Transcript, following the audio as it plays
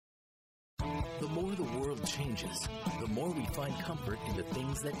The more the world changes, the more we find comfort in the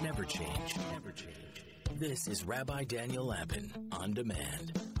things that never change. This is Rabbi Daniel Lapin, On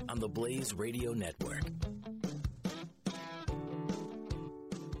Demand, on the Blaze Radio Network.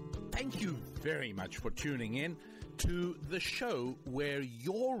 Thank you very much for tuning in to the show where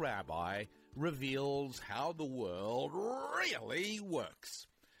your rabbi reveals how the world really works,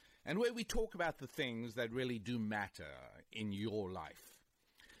 and where we talk about the things that really do matter in your life.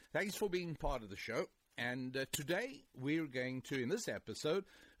 Thanks for being part of the show. And today we're going to, in this episode,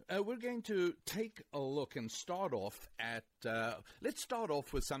 we're going to take a look and start off at, let's start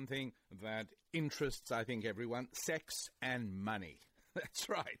off with something that interests, I think, everyone, sex and money. That's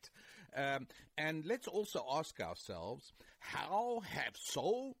right. And let's also ask ourselves, how have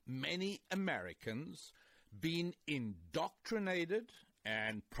so many Americans been indoctrinated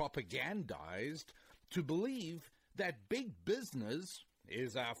and propagandized to believe that big business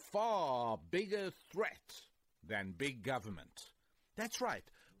is a far bigger threat than big government? That's right.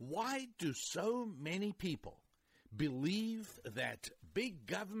 Why do so many people believe that big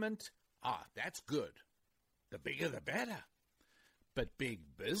government, that's good. The bigger the better. But big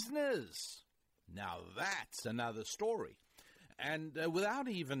business, now that's another story. And without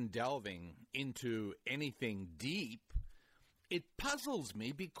even delving into anything deep, it puzzles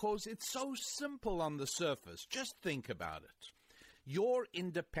me because it's so simple on the surface. Just think about it. Your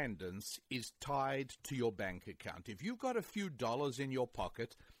independence is tied to your bank account. If you've got a few dollars in your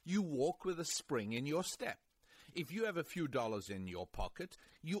pocket, you walk with a spring in your step. If you have a few dollars in your pocket,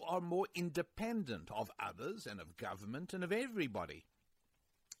 you are more independent of others and of government and of everybody.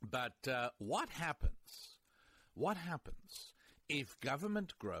 But what happens? What happens if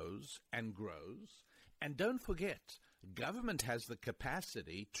government grows and grows? And don't forget, government has the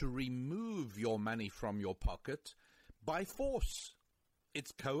capacity to remove your money from your pocket by force.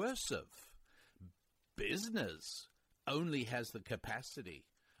 It's coercive. Business only has the capacity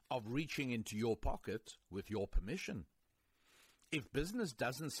of reaching into your pocket with your permission. If business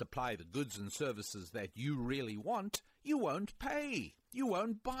doesn't supply the goods and services that you really want, you won't pay. You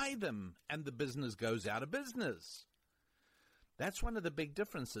won't buy them, and the business goes out of business. That's one of the big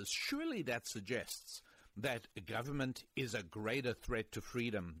differences. Surely that suggests that government is a greater threat to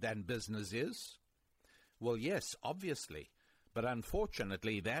freedom than business is? Well, yes, obviously. But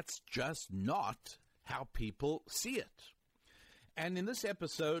unfortunately, that's just not how people see it. And in this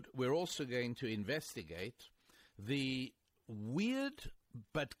episode, we're also going to investigate the weird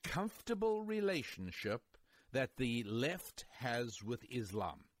but comfortable relationship that the left has with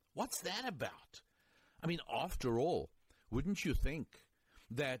Islam. What's that about? I mean, after all, wouldn't you think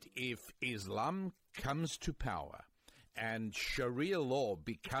that if Islam comes to power and Sharia law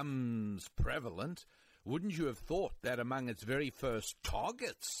becomes prevalent, wouldn't you have thought that among its very first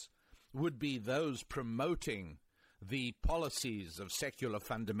targets would be those promoting the policies of secular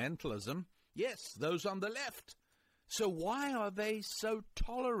fundamentalism? Yes, those on the left. So why are they so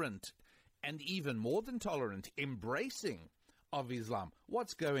tolerant and even more than tolerant, embracing of Islam?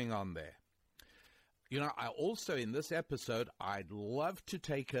 What's going on there? You know, I also, in this episode, I'd love to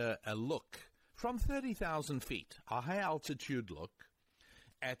take a look from 30,000 feet, a high-altitude look,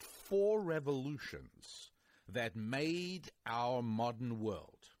 at 4 revolutions that made our modern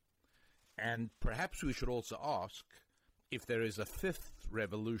world. And perhaps we should also ask if there is a 5th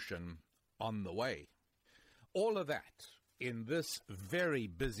revolution on the way. All of that in this very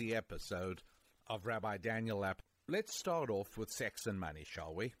busy episode of Rabbi Daniel Lapin. Let's start off with sex and money,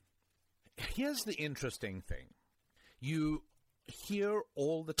 shall we? Here's the interesting thing. You hear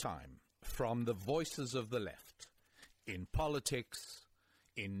all the time from the voices of the left, in politics,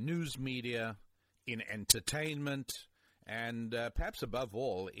 in news media, in entertainment, and perhaps above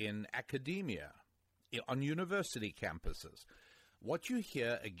all in academia, on university campuses. What you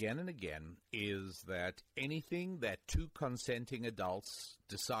hear again and again is that anything that 2 consenting adults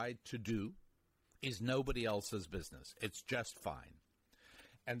decide to do is nobody else's business. It's just fine.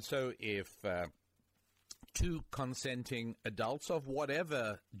 And so if 2 consenting adults of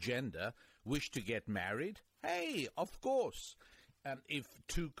whatever gender wish to get married, hey, of course. If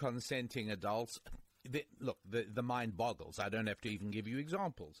 2 consenting adults, the mind boggles. I don't have to even give you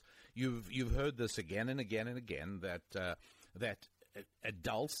examples. You've heard this again and again and again, that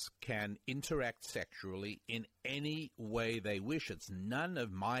adults can interact sexually in any way they wish. It's none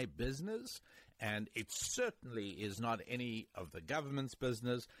of my business, and it certainly is not any of the government's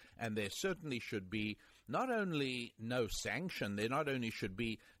business, and there certainly should be not only no sanction, there not only should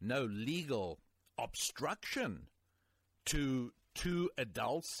be no legal obstruction to 2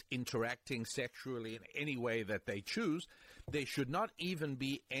 adults interacting sexually in any way that they choose. There should not even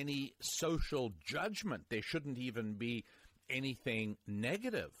be any social judgment. There shouldn't even be anything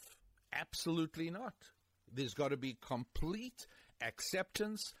negative. Absolutely not. There's got to be complete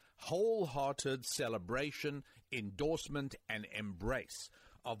acceptance, wholehearted celebration, endorsement, and embrace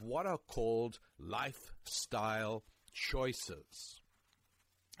of what are called lifestyle choices.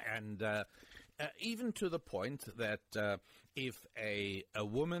 And even to the point that if a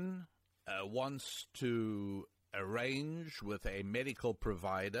woman wants to arrange with a medical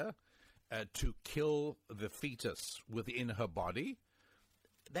provider to kill the fetus within her body,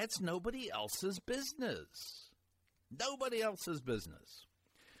 that's nobody else's business. Nobody else's business.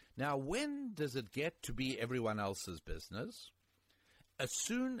 Now, when does it get to be everyone else's business? As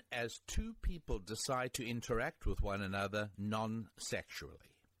soon as two people decide to interact with one another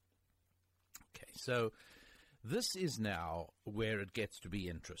non-sexually. Okay, so this is now where it gets to be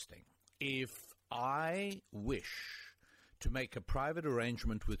interesting. If I wish to make a private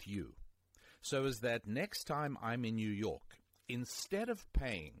arrangement with you so as that next time I'm in New York, instead of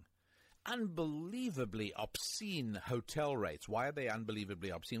paying unbelievably obscene hotel rates. Why are they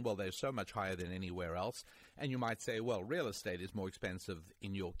unbelievably obscene? Well, they're so much higher than anywhere else. And you might say, well, real estate is more expensive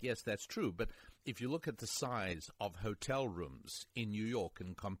in New York. Yes, that's true. But if you look at the size of hotel rooms in New York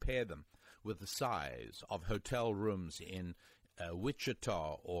and compare them with the size of hotel rooms in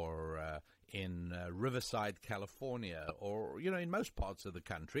Wichita or in Riverside, California, or, in most parts of the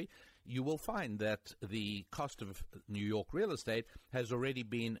country, you will find that the cost of New York real estate has already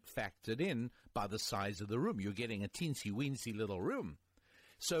been factored in by the size of the room. You're getting a teensy-weensy little room.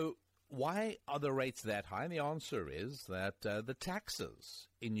 So why are the rates that high? And the answer is that the taxes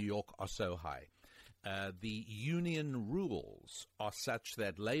in New York are so high. The union rules are such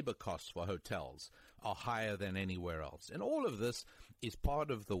that labor costs for hotels are higher than anywhere else. And all of this is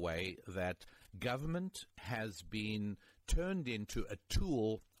part of the way that government has been turned into a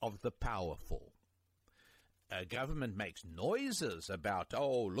tool of the powerful. Government makes noises about,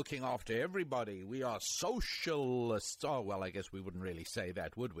 looking after everybody. We are socialists. Oh, well, I guess we wouldn't really say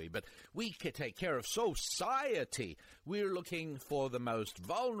that, would we? But we can take care of society. We're looking for the most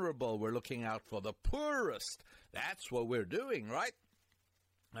vulnerable. We're looking out for the poorest. That's what we're doing, right?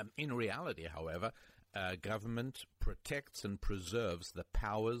 In reality, however, government protects and preserves the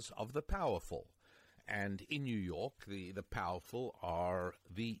powers of the powerful. And in New York, the powerful are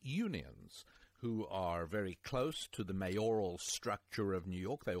the unions, who are very close to the mayoral structure of New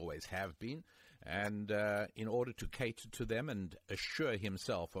York. They always have been. And in order to cater to them and assure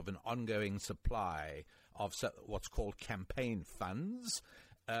himself of an ongoing supply of what's called campaign funds,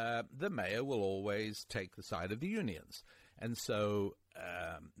 the mayor will always take the side of the unions. And so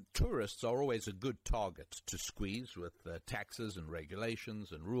tourists are always a good target to squeeze with taxes and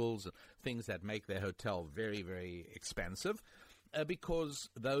regulations and rules and things that make their hotel very, very expensive. Because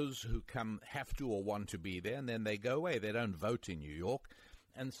those who come have to or want to be there, and then they go away. They don't vote in New York.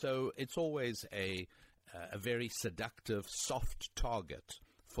 And so it's always a very seductive, soft target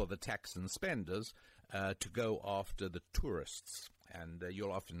for the tax and spenders to go after the tourists. And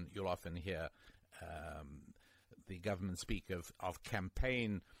you'll often hear the government speak of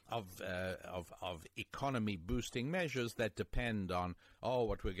campaign, of economy boosting measures that depend on,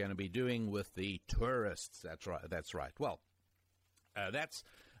 what we're going to be doing with the tourists. That's right. Well, that's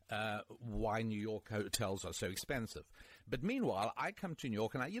why New York hotels are so expensive. But meanwhile, I come to New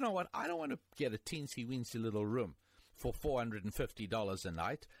York and I don't want to get a teensy-weensy little room for $450 a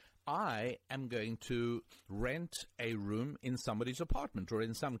night. I am going to rent a room in somebody's apartment, or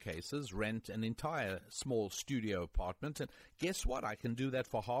in some cases, rent an entire small studio apartment. And guess what? I can do that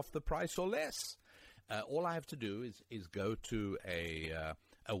for half the price or less. All I have to do is go to a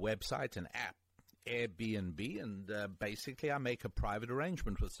website, an app, Airbnb, and basically I make a private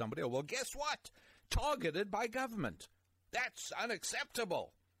arrangement with somebody. Well, guess what? Targeted by government. That's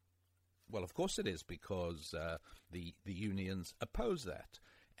unacceptable. Well, of course it is, because the unions oppose that.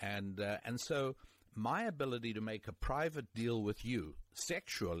 And so my ability to make a private deal with you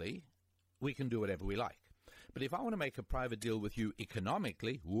sexually, we can do whatever we like. But if I want to make a private deal with you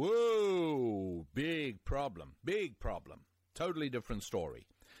economically, whoa, big problem. Totally different story.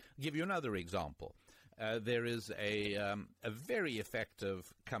 I'll give you another example. There is a very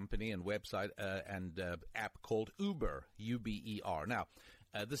effective company and website and app called Uber, U-B-E-R. Now,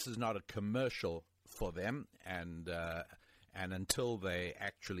 this is not a commercial for them, and until they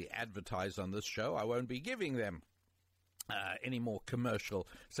actually advertise on this show, I won't be giving them any more commercial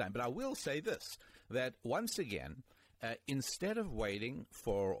time. But I will say this, that once again, instead of waiting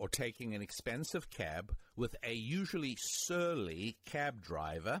for or taking an expensive cab with a usually surly cab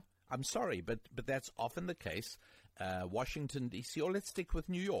driver, I'm sorry, but that's often the case. Washington, D.C., or let's stick with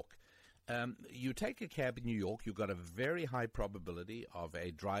New York. You take a cab in New York, you've got a very high probability of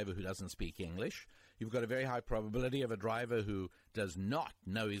a driver who doesn't speak English. You've got a very high probability of a driver who does not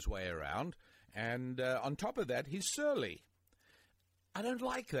know his way around. And on top of that, he's surly. I don't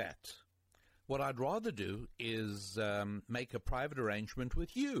like that. What I'd rather do is make a private arrangement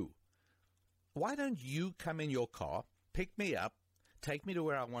with you. Why don't you come in your car, pick me up, take me to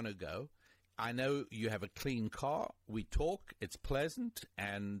where I want to go? I know you have a clean car. We talk. It's pleasant,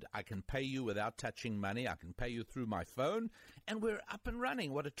 and I can pay you without touching money. I can pay you through my phone, and we're up and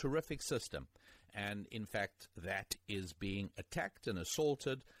running. What a terrific system. And, in fact, that is being attacked and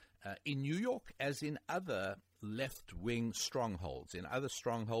assaulted in New York as in other left-wing strongholds, in other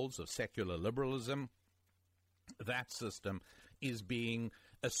strongholds of secular liberalism. That system is being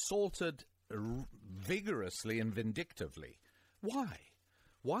assaulted vigorously and vindictively. Why?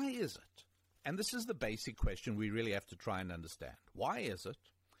 Why is it? And this is the basic question we really have to try and understand. Why is it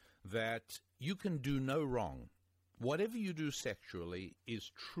that you can do no wrong? Whatever you do sexually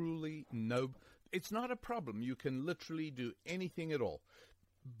is truly it's not a problem. You can literally do anything at all.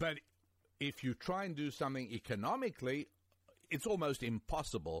 But if you try and do something economically, it's almost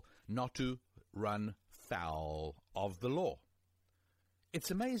impossible not to run foul of the law. It's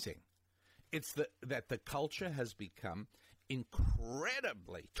amazing. It's that the culture has become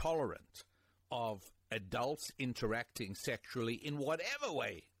incredibly tolerant of adults interacting sexually in whatever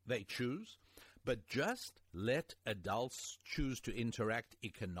way they choose, but just let adults choose to interact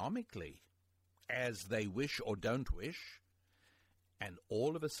economically as they wish or don't wish, and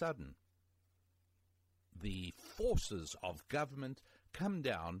all of a sudden, the forces of government come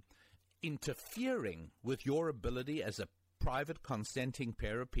down, interfering with your ability as a private consenting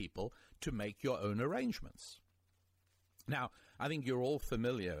pair of people to make your own arrangements. Now, I think you're all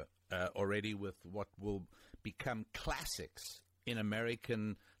familiar already with what will become classics in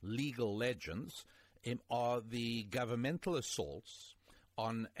American legal legends are the governmental assaults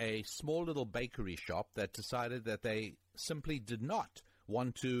on a small little bakery shop that decided that they simply did not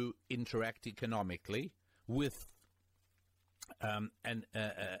want to interact economically with a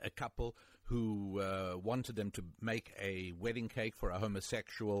couple who wanted them to make a wedding cake for a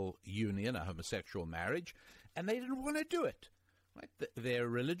homosexual union, a homosexual marriage, and they didn't want to do it. Right? Their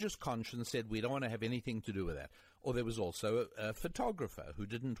religious conscience said, we don't want to have anything to do with that. Or there was also a photographer who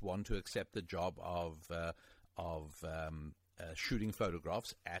didn't want to accept the job of shooting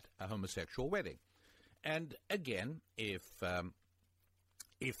photographs at a homosexual wedding. And again, if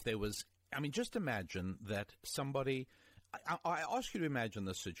there was, I mean, just imagine that somebody, I ask you to imagine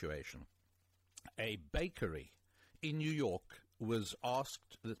this situation. A bakery in New York was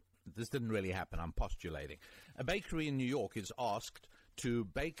asked, this didn't really happen, I'm postulating. A bakery in New York is asked to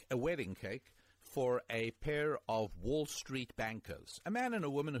bake a wedding cake for a pair of Wall Street bankers, a man and a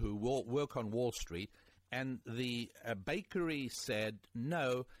woman who work on Wall Street, and the bakery said,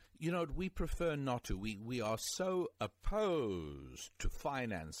 no, you know, we prefer not to. We are so opposed to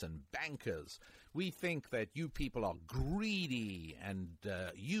finance and bankers. We think that you people are greedy and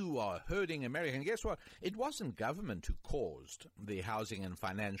you are hurting America. And guess what? It wasn't government who caused the housing and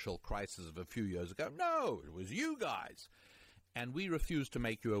financial crisis of a few years ago. No, it was you guys. And we refused to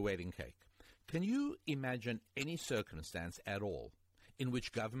make you a wedding cake. Can you imagine any circumstance at all in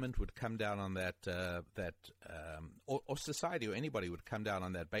which government would come down on or society or anybody would come down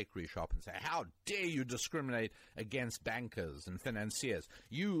on that bakery shop and say, how dare you discriminate against bankers and financiers?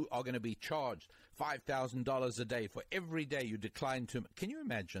 You are going to be charged $5,000 a day for every day you decline to. Can you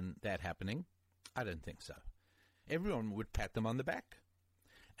imagine that happening? I don't think so. Everyone would pat them on the back.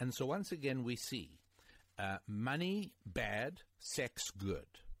 And so once again we see money bad, sex good.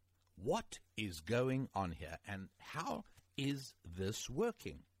 What is going on here, and how is this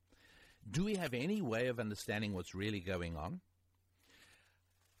working? Do we have any way of understanding what's really going on?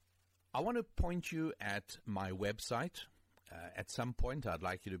 I want to point you at my website. At some point, I'd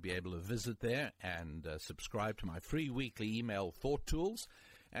like you to be able to visit there and subscribe to my free weekly email thought tools,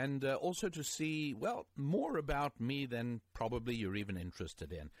 and also to see, well, more about me than probably you're even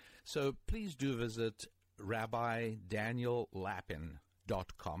interested in. So please do visit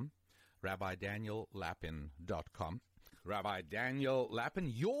RabbiDanielLapin.com. RabbiDanielLapin.com. Rabbi Daniel Lapin,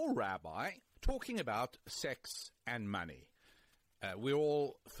 your rabbi, talking about sex and money. We're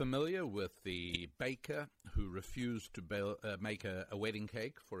all familiar with the baker who refused to make a wedding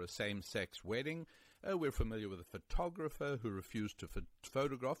cake for a same-sex wedding. We're familiar with a photographer who refused to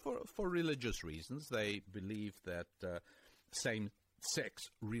photograph for religious reasons. They believe that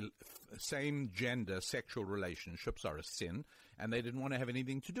same-gender sexual relationships are a sin, and they didn't want to have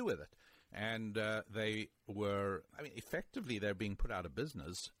anything to do with it. And they were, effectively they're being put out of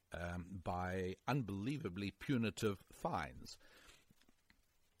business by unbelievably punitive fines.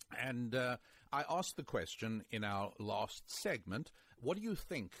 And I asked the question in our last segment, what do you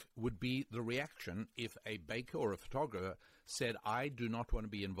think would be the reaction if a baker or a photographer said, I do not want to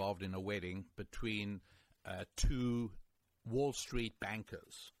be involved in a wedding between two Wall Street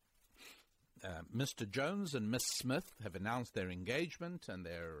bankers? Mr. Jones and Miss Smith have announced their engagement, and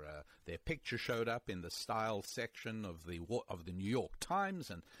their picture showed up in the style section of the New York Times,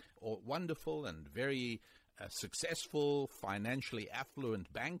 and wonderful and very successful, financially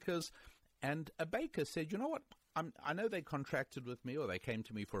affluent bankers. And a baker said, you know what, I know they contracted with me or they came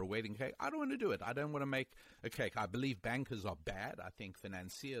to me for a wedding cake. I don't want to do it. I don't want to make a cake. I believe bankers are bad. I think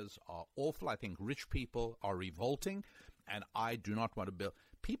financiers are awful. I think rich people are revolting, and I do not want to build.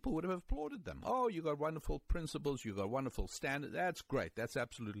 People would have applauded them. Oh, you got wonderful principles. You got wonderful standards. That's great. That's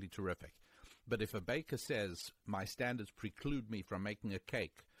absolutely terrific. But if a baker says, my standards preclude me from making a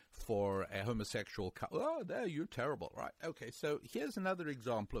cake for a homosexual couple, oh, there, you're terrible, right? Okay, so here's another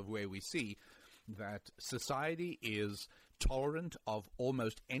example of where we see that society is tolerant of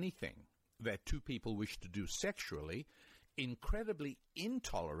almost anything that two people wish to do sexually, incredibly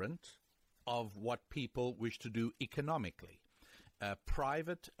intolerant of what people wish to do economically.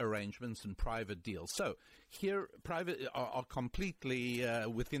 Private arrangements and private deals. So here, private are completely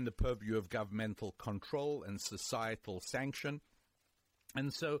within the purview of governmental control and societal sanction.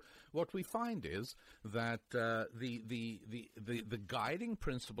 And so what we find is that the guiding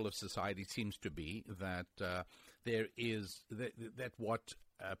principle of society seems to be that there is that what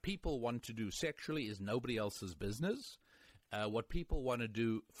people want to do sexually is nobody else's business. What people want to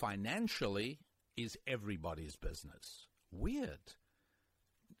do financially is everybody's business. Weird.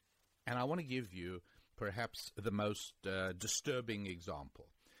 And I want to give you perhaps the most disturbing example.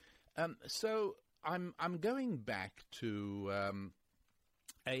 So I'm going back to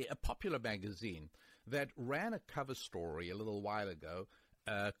a popular magazine that ran a cover story a little while ago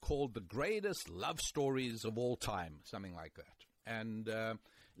called The Greatest Love Stories of All Time, something like that. And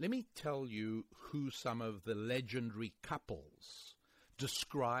let me tell you who some of the legendary couples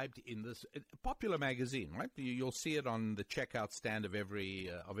described in this popular magazine, right? You'll see it on the checkout stand of every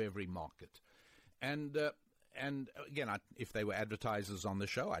market. And again, if they were advertisers on the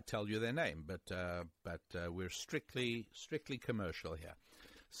show, I'd tell you their name, but we're strictly commercial here.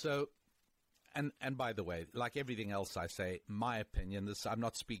 So, and by the way, like everything else I say, my opinion, I'm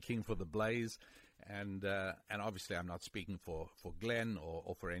not speaking for the Blaze, and obviously I'm not speaking for Glenn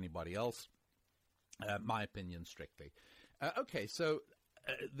or for anybody else. My opinion strictly. Okay, so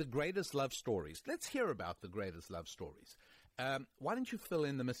the greatest love stories. Let's hear about the greatest love stories. Why don't you fill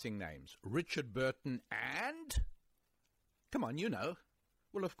in the missing names? Richard Burton and, come on, you know.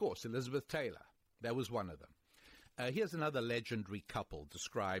 Well, of course, Elizabeth Taylor. That was one of them. Here's another legendary couple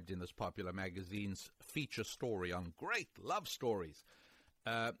described in this popular magazine's feature story on great love stories.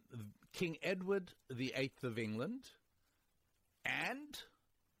 King Edward VIII of England and,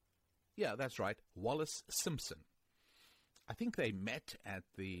 yeah, that's right, Wallis Simpson. I think they met at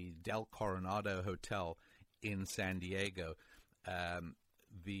the Del Coronado Hotel in San Diego.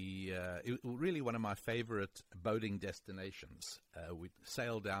 It really one of my favorite boating destinations. We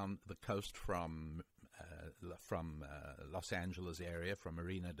sailed down the coast from Los Angeles area, from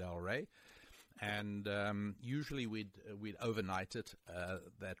Marina del Rey, and usually we'd overnight it.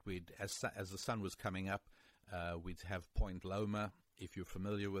 As the sun was coming up, we'd have Point Loma, if you're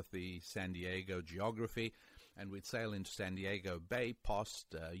familiar with the San Diego geography. And we'd sail into San Diego Bay,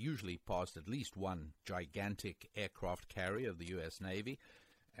 usually past at least one gigantic aircraft carrier of the U.S. Navy,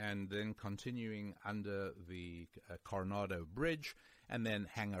 and then continuing under the Coronado Bridge, and then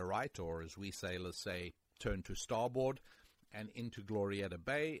hang a right, or as we sailors say, turn to starboard, and into Glorieta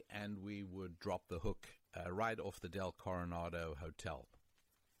Bay, and we would drop the hook right off the Del Coronado Hotel.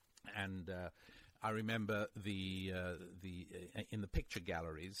 And I remember in the picture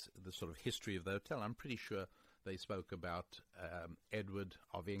galleries, the sort of history of the hotel. I'm pretty sure they spoke about Edward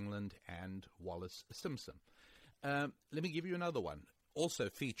of England and Wallis Simpson. Let me give you another one, also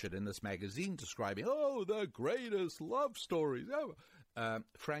featured in this magazine, describing, the greatest love stories ever.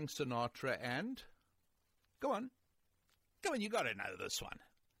 Frank Sinatra and, go on, you got to know this one.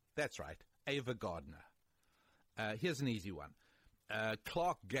 That's right, Ava Gardner. Here's an easy one.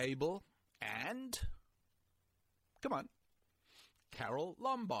 Clark Gable and, come on, Carole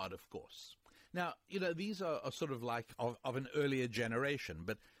Lombard, of course. Now, these are sort of like of an earlier generation,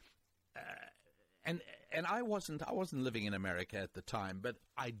 but and I wasn't living in America at the time, but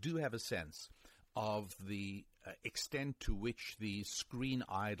I do have a sense of the extent to which the screen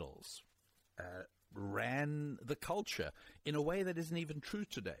idols ran the culture in a way that isn't even true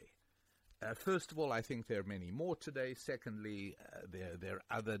today. First of all, I think there are many more today. Secondly, there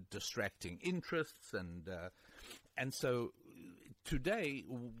are other distracting interests, and so today,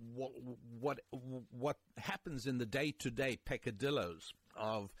 what happens in the day-to-day peccadillos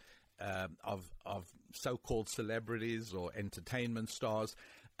of so-called celebrities or entertainment stars,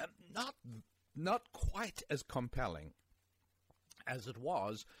 not quite as compelling as it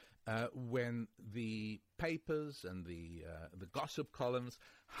was when the papers and the gossip columns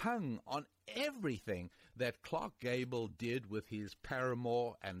hung on everything that Clark Gable did with his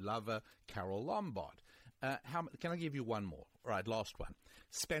paramour and lover, Carole Lombard. Can I give you one more? All right, last one.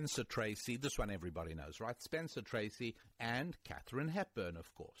 Spencer Tracy, this one everybody knows, right? Spencer Tracy and Katharine Hepburn,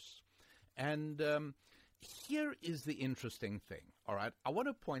 of course. And here is the interesting thing, all right? I want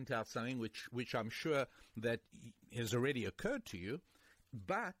to point out something which I'm sure that has already occurred to you,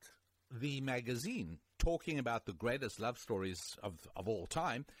 but the magazine, talking about the greatest love stories of all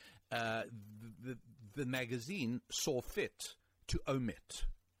time, the magazine saw fit to omit.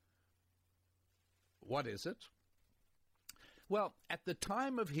 What is it? Well, at the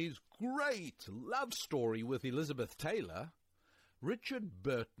time of his great love story with Elizabeth Taylor, Richard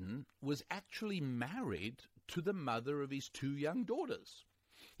Burton was actually married to the mother of his 2 young daughters.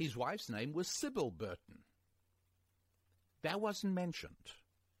 His wife's name was Sybil Burton. That wasn't mentioned.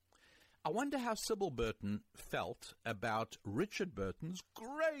 I wonder how Sybil Burton felt about Richard Burton's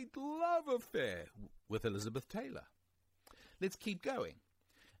great love affair with Elizabeth Taylor. Let's keep going.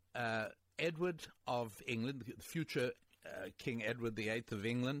 Edward of England, the future King Edward VIII of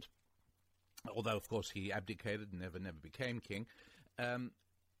England, although, of course, he abdicated and never became king,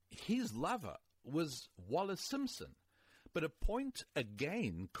 his lover was Wallis Simpson. But a point,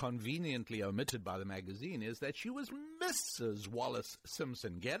 again, conveniently omitted by the magazine is that she was Mrs. Wallis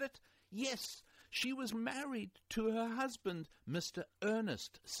Simpson. Get it? Yes, she was married to her husband, Mr.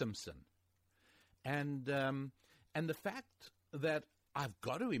 Ernest Simpson. And the fact that I've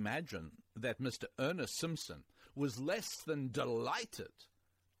got to imagine that Mr. Ernest Simpson was less than delighted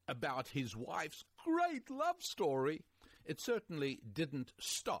about his wife's great love story, it certainly didn't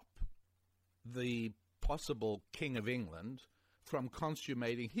stop the possible King of England from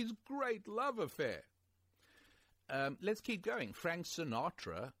consummating his great love affair. Let's keep going. Frank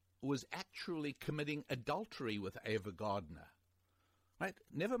Sinatra was actually committing adultery with Ava Gardner. Right?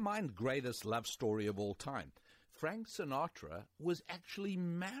 Never mind greatest love story of all time. Frank Sinatra was actually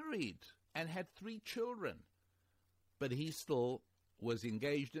married and had 3 children, but he still was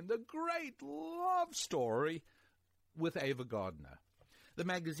engaged in the great love story with Ava Gardner. The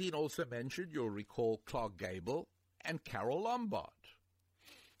magazine also mentioned, you'll recall, Clark Gable and Carole Lombard.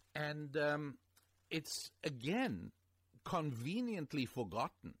 And it's, again, conveniently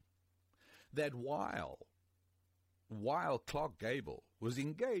forgotten that while Clark Gable was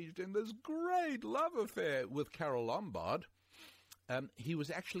engaged in this great love affair with Carole Lombard, he was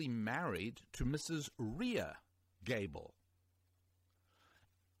actually married to Mrs. Rhea Gable.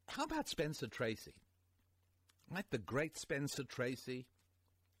 How about Spencer Tracy? Right, the great Spencer Tracy.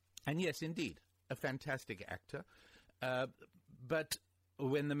 And yes, indeed, a fantastic actor. But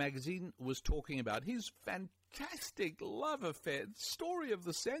when the magazine was talking about his fantastic love affair, story of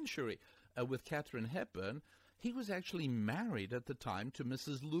the century, with Katharine Hepburn, he was actually married at the time to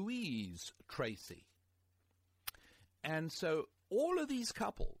Mrs. Louise Tracy. And so all of these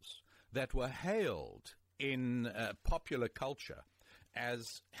couples that were hailed in popular culture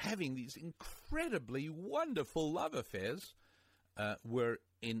as having these incredibly wonderful love affairs were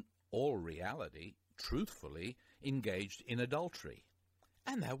in all reality, truthfully, engaged in adultery.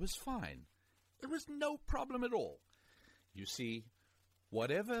 And that was fine. There was no problem at all. You see,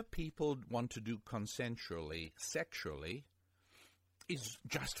 whatever people want to do consensually, sexually, is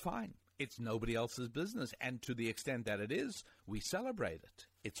just fine. It's nobody else's business. And to the extent that it is, we celebrate it.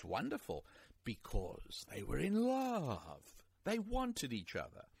 It's wonderful because they were in love. They wanted each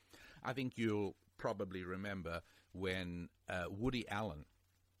other. I think you'll probably remember when Woody Allen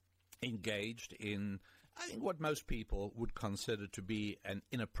engaged in, I think, what most people would consider to be an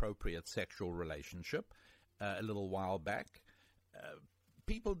inappropriate sexual relationship a little while back.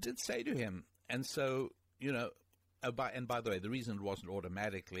 People did say to him, and so, you know, and by the way, the reason it wasn't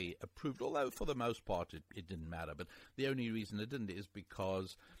automatically approved, although for the most part it didn't matter, but the only reason it didn't is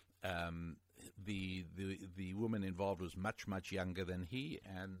because the woman involved was much younger than he,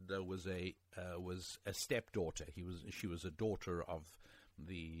 and was a stepdaughter. She was a daughter of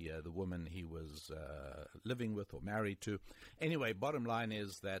the woman he was living with or married to. Anyway, bottom line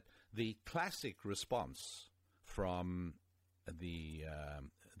is that the classic response from the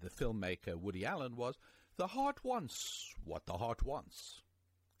the filmmaker Woody Allen was, the heart wants what the heart wants,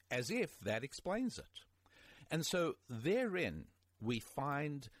 as if that explains it. And so therein we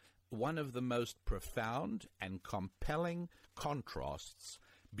find one of the most profound and compelling contrasts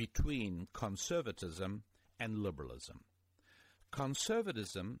between conservatism and liberalism.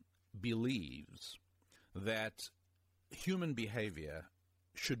 Conservatism believes that human behavior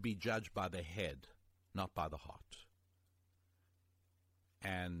should be judged by the head, not by the heart.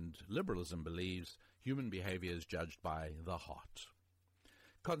 And liberalism believes human behavior is judged by the heart.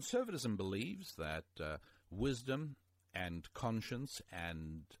 Conservatism believes that wisdom and conscience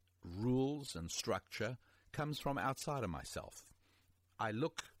and rules and structure comes from outside of myself. I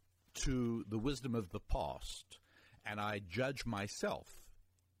look to the wisdom of the past and I judge myself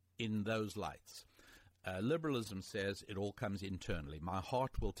in those lights. Liberalism says it all comes internally. My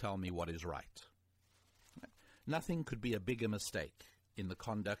heart will tell me what is right. Nothing could be a bigger mistake in the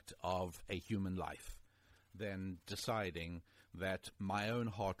conduct of a human life than deciding that my own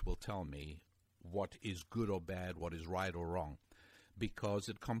heart will tell me what is good or bad, what is right or wrong, because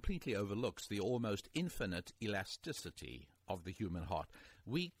it completely overlooks the almost infinite elasticity of the human heart.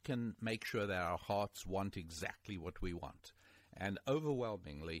 We can make sure that our hearts want exactly what we want. And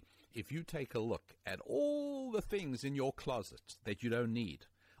overwhelmingly, if you take a look at all the things in your closet that you don't need,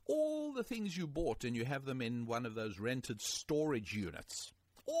 all the things you bought and you have them in one of those rented storage units,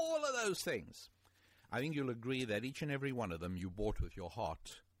 all of those things, I think you'll agree that each and every one of them you bought with your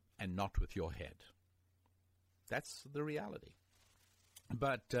heart and not with your head. That's the reality.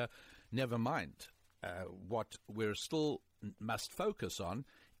 But never mind. What we're still must focus on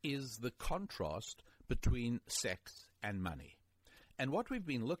is the contrast between sex and money. And what we've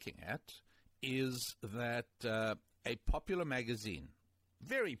been looking at is that a popular magazine,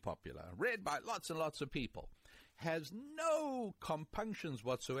 very popular, read by lots and lots of people, has no compunctions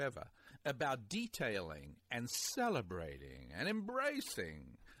whatsoever about detailing and celebrating and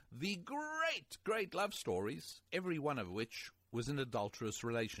embracing the great, great love stories, every one of which was an adulterous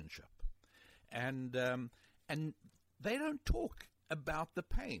relationship. And they don't talk about the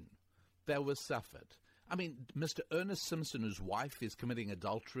pain that was suffered. I mean, Mr. Ernest Simpson, whose wife is committing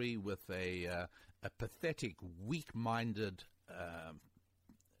adultery with a pathetic, weak-minded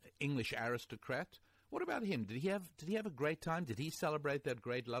English aristocrat. What about him? Did he have a great time? Did he celebrate that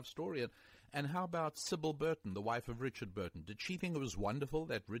great love story? And how about Sybil Burton, the wife of Richard Burton? Did she think it was wonderful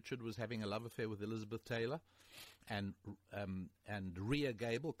that Richard was having a love affair with Elizabeth Taylor? And Rhea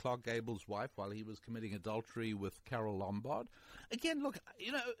Gable, Clark Gable's wife, while he was committing adultery with Carol Lombard? Again, look,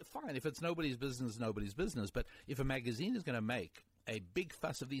 fine, if it's nobody's business, nobody's business. But if a magazine is going to make a big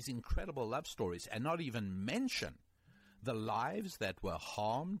fuss of these incredible love stories and not even mention the lives that were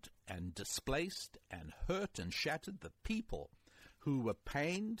harmed and displaced and hurt and shattered, the people who were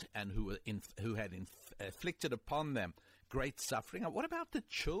pained and who had inflicted upon them great suffering. What about the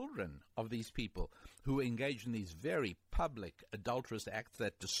children of these people who engaged in these very public adulterous acts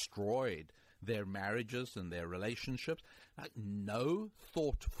that destroyed their marriages and their relationships? No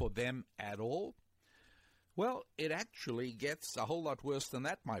thought for them at all? Well, it actually gets a whole lot worse than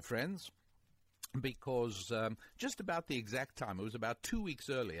that, my friends, because just about the exact time, it was about 2 weeks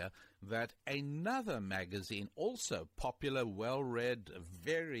earlier, that another magazine, also popular, well-read,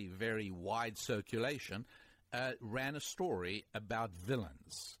 very, very wide circulation, ran a story about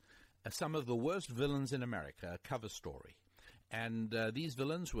villains, some of the worst villains in America, a cover story. And these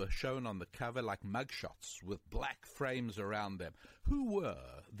villains were shown on the cover like mugshots with black frames around them. Who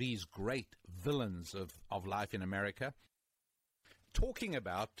were these great villains of life in America? Talking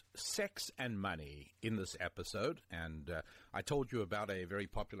about sex and money in this episode, and I told you about a very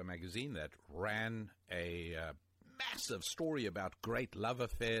popular magazine that ran a massive story about great love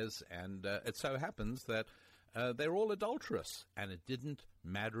affairs, and it so happens that they're all adulterous, and it didn't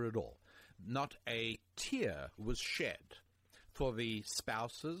matter at all. Not a tear was shed for the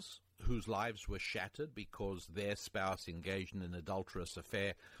spouses whose lives were shattered because their spouse engaged in an adulterous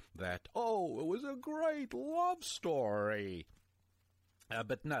affair that, it was a great love story.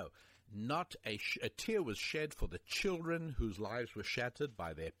 But no, not a tear was shed for the children whose lives were shattered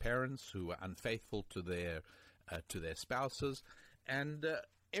by their parents who were unfaithful to their spouses, and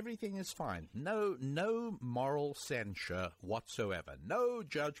everything is fine. No moral censure whatsoever, no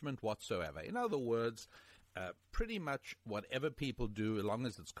judgment whatsoever. In other words, pretty much whatever people do, as long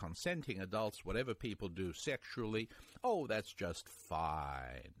as it's consenting adults, whatever people do sexually, that's just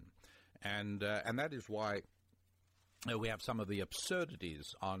fine, and that is why. We have some of the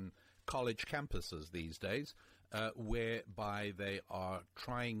absurdities on college campuses these days, whereby they are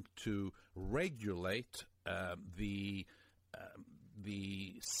trying to regulate the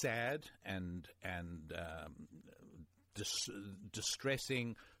the sad and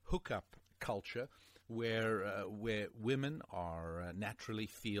distressing hookup culture, where women are naturally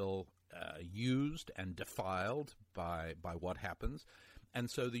feel used and defiled by what happens. And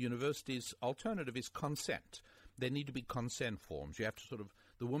so the university's alternative is consent. There need to be consent forms. You have to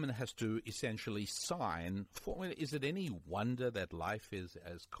the woman has to essentially sign for. Is it any wonder that life is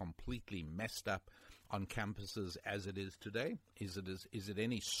as completely messed up on campuses as it is today? Is it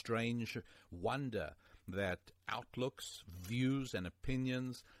any strange wonder that outlooks, views, and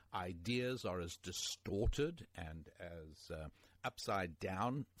opinions, ideas are as distorted and as upside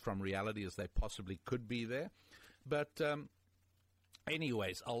down from reality as they possibly could be there? But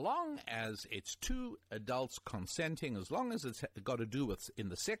anyways, as long as it's two adults consenting, as long as it's got to do with in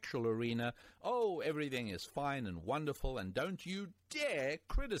the sexual arena, everything is fine and wonderful, and don't you dare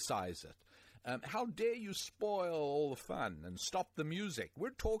criticize it. How dare you spoil all the fun and stop the music?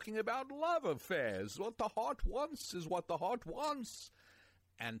 We're talking about love affairs. What the heart wants is what the heart wants.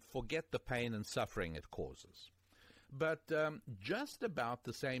 And forget the pain and suffering it causes. But just about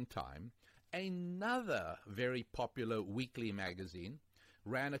the same time, another very popular weekly magazine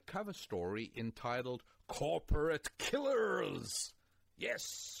ran a cover story entitled Corporate Killers.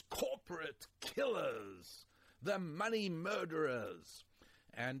 Yes, corporate killers, the money murderers.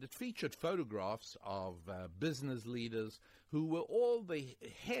 And it featured photographs of business leaders who were all the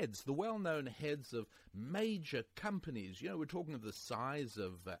heads, the well-known heads of major companies. We're talking of the size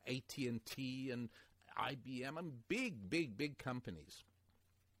of AT&T and IBM and big companies.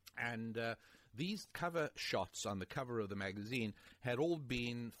 And these cover shots on the cover of the magazine had all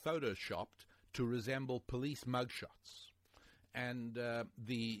been photoshopped to resemble police mugshots. And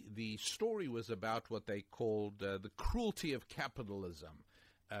the story was about what they called the cruelty of capitalism.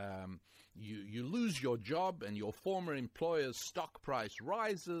 You lose your job and your former employer's stock price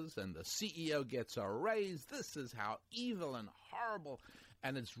rises and the CEO gets a raise. This is how evil and horrible.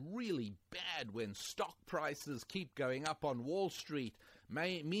 And it's really bad when stock prices keep going up on Wall Street.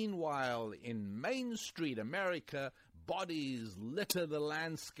 Meanwhile, in Main Street, America, bodies litter the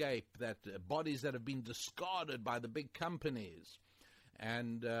landscape, bodies that have been discarded by the big companies.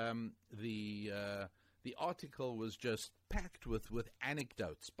 And the article was just packed with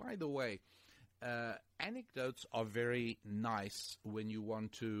anecdotes. By the way, anecdotes are very nice when you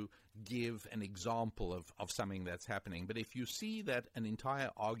want to give an example of something that's happening. But if you see that an entire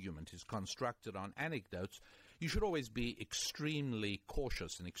argument is constructed on anecdotes, you should always be extremely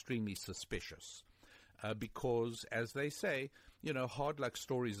cautious and extremely suspicious. Because, as they say, hard luck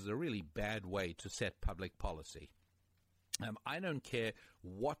stories is a really bad way to set public policy. I don't care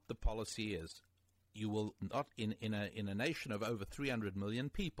what the policy is. You will not, in a nation of over 300 million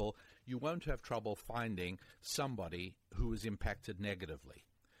people, you won't have trouble finding somebody who is impacted negatively.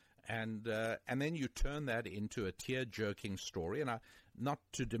 And then you turn that into a tear-jerking story. And not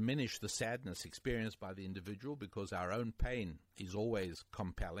to diminish the sadness experienced by the individual, because our own pain is always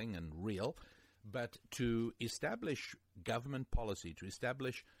compelling and real, but to establish government policy, to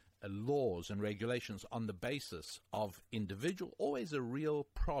establish laws and regulations on the basis of individual, always a real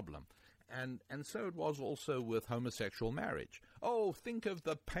problem. And so it was also with homosexual marriage. Think of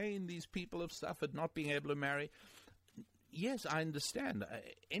the pain these people have suffered not being able to marry. Yes, I understand.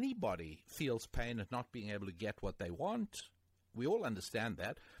 Anybody feels pain at not being able to get what they want. We all understand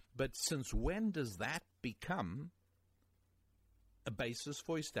that. But since when does that become a basis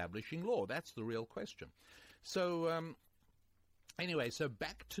for establishing law? That's the real question. So anyway, so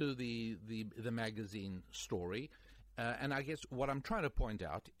back to the magazine story. And I guess what I'm trying to point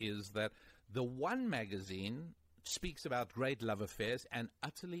out is that the one magazine speaks about great love affairs and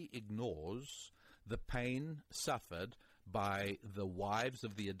utterly ignores the pain suffered by the wives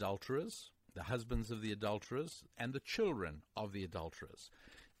of the adulterers, the husbands of the adulterers, and the children of the adulterers.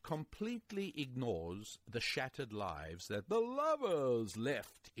 Completely ignores the shattered lives that the lovers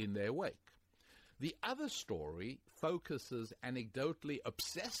left in their wake. The other story focuses anecdotally,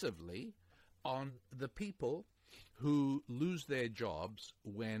 obsessively, on the people who lose their jobs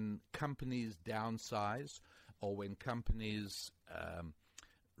when companies downsize or when companies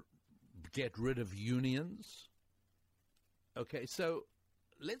get rid of unions. Okay, so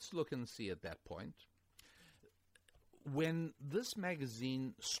let's look and see at that point. When this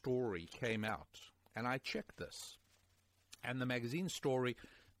magazine story came out, and I checked this, and the magazine story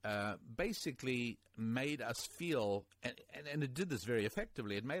basically made us feel, and it did this very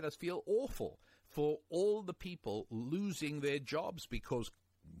effectively, it made us feel awful for all the people losing their jobs because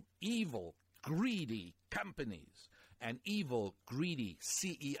evil, greedy companies and evil, greedy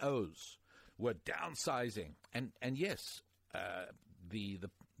CEOs were downsizing. And yes, the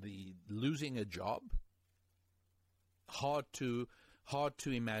losing a job, hard to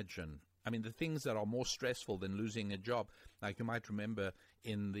imagine. I mean, the things that are more stressful than losing a job, like you might remember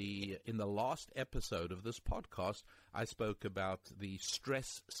in the last episode of this podcast, I spoke about the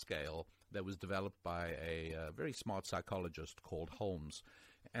stress scale that was developed by a very smart psychologist called Holmes.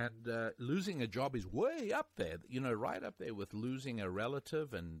 And losing a job is way up there, right up there with losing a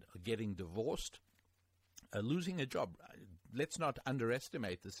relative and getting divorced. Losing a job, let's not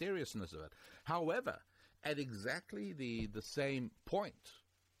underestimate the seriousness of it. However, at exactly the same point,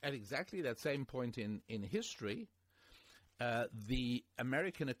 at exactly that same point in history, the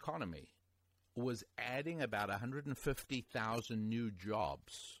American economy was adding about 150,000 new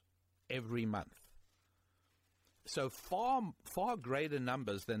jobs every month. So far greater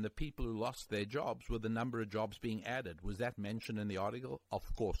numbers than the people who lost their jobs were the number of jobs being added. Was that mentioned in the article?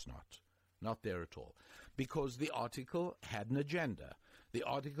 Of course not. Not there at all. Because the article had an agenda. The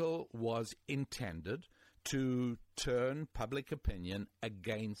article was intended to turn public opinion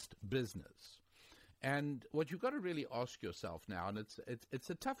against business. And what you've got to really ask yourself now, and it's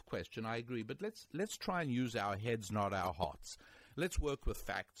a tough question, I agree, but let's try and use our heads, not our hearts. Let's work with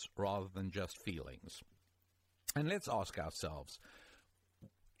facts rather than just feelings. And let's ask ourselves,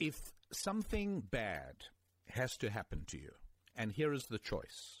 if something bad has to happen to you, and here is the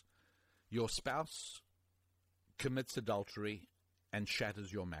choice: your spouse commits adultery and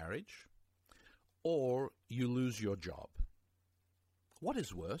shatters your marriage, or you lose your job. What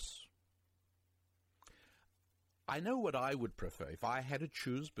is worse? I know what I would prefer. If I had to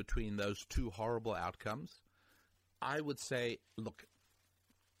choose between those two horrible outcomes, I would say, look,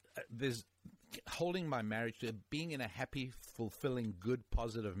 there's holding my marriage, being in a happy, fulfilling, good,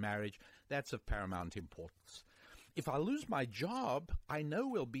 positive marriage, that's of paramount importance. If I lose my job, I know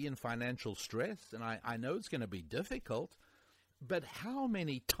we'll be in financial stress, and I know it's going to be difficult, but how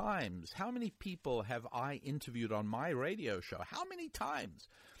many times, how many people have I interviewed on my radio show? How many times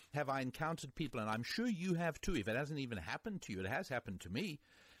have I encountered people, and I'm sure you have too, if it hasn't even happened to you, it has happened to me.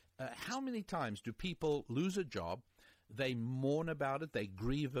 How many times do people lose a job, they mourn about it, they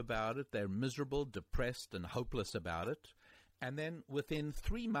grieve about it, they're miserable, depressed, and hopeless about it, and then within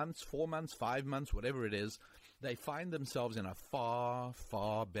 3 months, 4 months, 5 months, whatever it is, they find themselves in a far,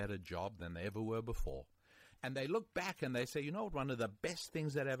 far better job than they ever were before. And they look back and they say, you know what, one of the best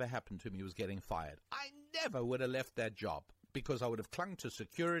things that ever happened to me was getting fired. I never would have left that job because I would have clung to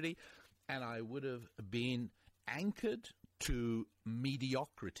security and I would have been anchored to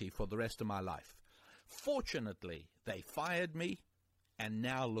mediocrity for the rest of my life. Fortunately, they fired me, and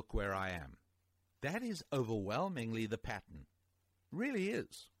now look where I am. That is overwhelmingly the pattern. Really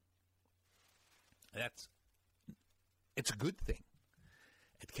is. It's a good thing.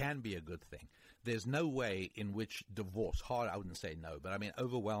 It can be a good thing. There's no way in which divorce, I wouldn't say no, but I mean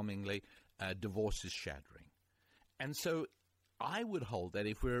overwhelmingly, divorce is shattering. And so I would hold that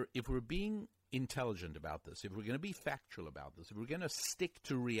if we're being intelligent about this, if we're going to be factual about this, if we're going to stick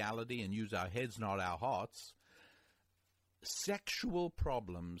to reality and use our heads, not our hearts, sexual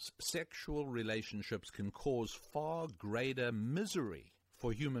problems, sexual relationships can cause far greater misery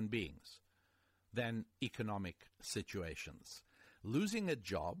for human beings than economic situations. Losing a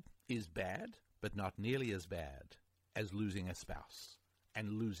job is bad, but not nearly as bad as losing a spouse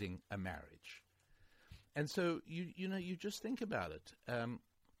and losing a marriage. And so you just think about it.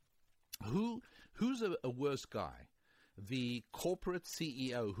 Who's a worse guy? The corporate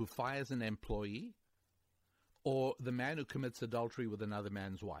CEO who fires an employee, or the man who commits adultery with another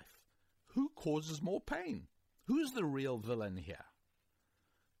man's wife? Who causes more pain? Who's the real villain here?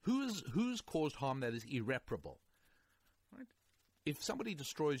 Who's caused harm that is irreparable? Right? If somebody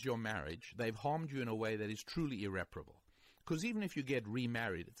destroys your marriage, they've harmed you in a way that is truly irreparable. Because even if you get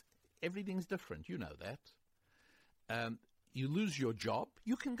remarried, everything's different. You know that. You lose your job,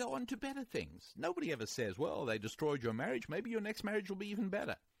 you can go on to better things. Nobody ever says, well, they destroyed your marriage, maybe your next marriage will be even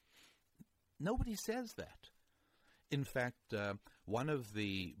better. Nobody says that. In fact, one of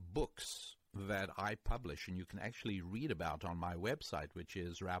the books that I publish, and you can actually read about on my website, which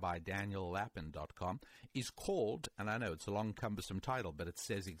is rabbidaniellapin.com, is called, and I know it's a long, cumbersome title, but it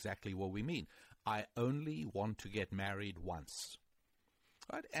says exactly what we mean, I Only Want to Get Married Once.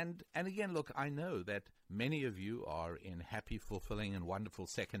 Right? And again, look, I know that many of you are in happy, fulfilling, and wonderful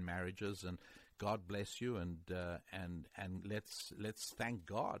second marriages, and God bless you, and let's thank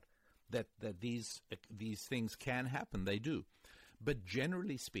God that these things can happen. They do. But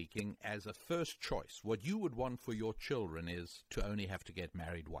generally speaking, as a first choice, what you would want for your children is to only have to get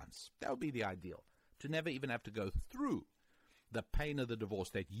married once. That would be the ideal, to never even have to go through the pain of the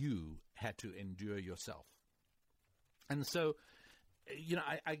divorce that you had to endure yourself. And so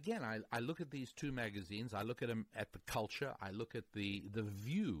I look at these two magazines. I look at them at the culture. I look at the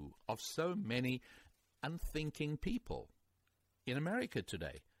view of so many unthinking people in America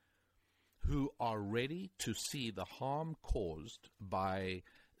today who are ready to see the harm caused by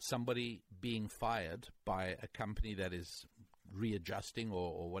somebody being fired by a company that is readjusting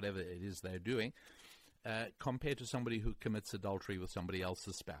or whatever it is they're doing, compared to somebody who commits adultery with somebody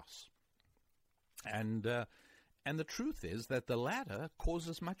else's spouse. And the truth is that the latter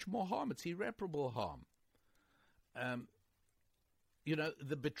causes much more harm. It's irreparable harm.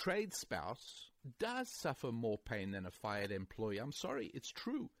 The betrayed spouse does suffer more pain than a fired employee. I'm sorry, it's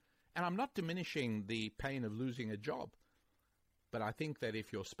true. And I'm not diminishing the pain of losing a job. But I think that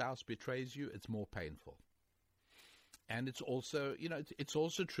if your spouse betrays you, it's more painful. And it's also, it's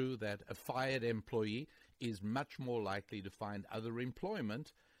also true that a fired employee is much more likely to find other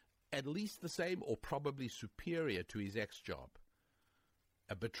employment at least the same or probably superior to his ex-job.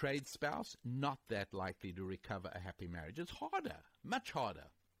 A betrayed spouse, not that likely to recover a happy marriage. It's harder, much harder.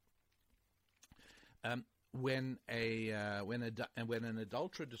 When an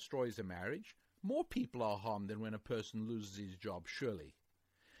adulterer destroys a marriage, more people are harmed than when a person loses his job, surely.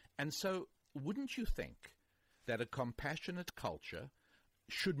 And so, wouldn't you think that a compassionate culture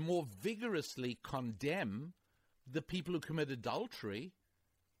should more vigorously condemn the people who commit adultery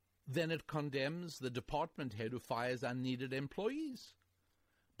than it condemns the department head who fires unneeded employees?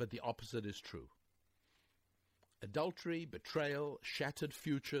 But the opposite is true. Adultery, betrayal, shattered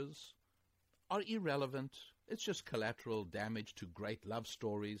futures are irrelevant. It's just collateral damage to great love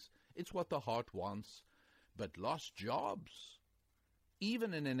stories. It's what the heart wants. But lost jobs,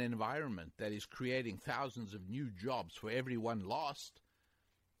 even in an environment that is creating thousands of new jobs for everyone lost,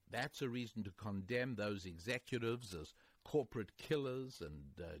 that's a reason to condemn those executives as corporate killers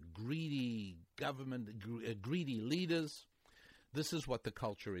and greedy greedy leaders. This is what the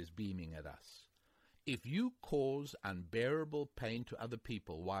culture is beaming at us. If you cause unbearable pain to other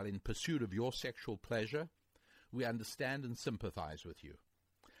people while in pursuit of your sexual pleasure, we understand and sympathize with you.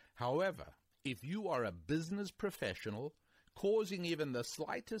 However, if you are a business professional causing even the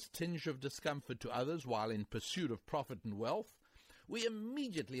slightest tinge of discomfort to others while in pursuit of profit and wealth, we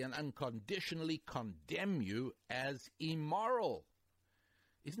immediately and unconditionally condemn you as immoral.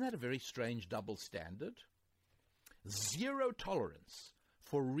 Isn't that a very strange double standard? Zero tolerance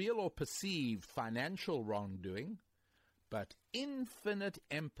for real or perceived financial wrongdoing, but infinite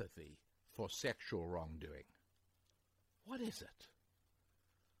empathy for sexual wrongdoing. What is it?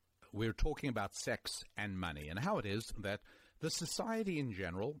 We're talking about sex and money and how it is that the society in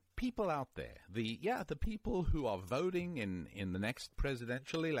general, people out there, the people who are voting in the next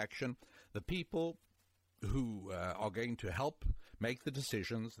presidential election, the people who are going to help make the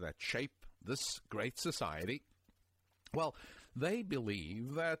decisions that shape this great society, well, they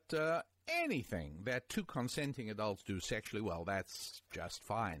believe that anything that two consenting adults do sexually, well, that's just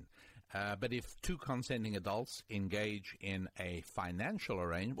fine. But if two consenting adults engage in a financial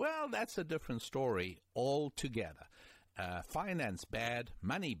arrangement, well, that's a different story altogether. Finance bad,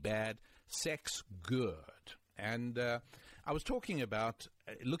 money bad, sex good. And I was talking about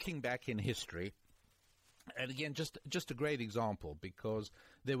looking back in history, and again, just a great example, because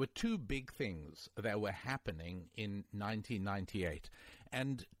there were two big things that were happening in 1998.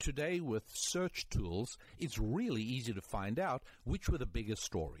 And today, with search tools, it's really easy to find out which were the biggest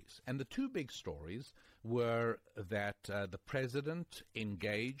stories. And the two big stories were that the president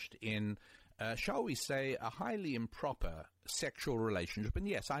engaged in, shall we say, a highly improper sexual relationship. And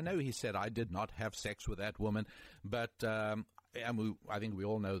yes, I know he said, I did not have sex with that woman, but I think we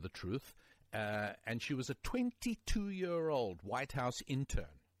all know the truth. And she was a 22-year-old White House intern,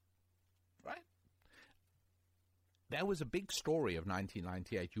 right? That was a big story of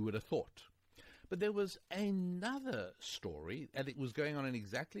 1998, you would have thought. But there was another story, and it was going on in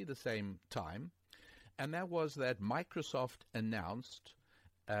exactly the same time, and that was that Microsoft announced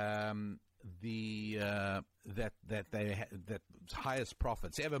that highest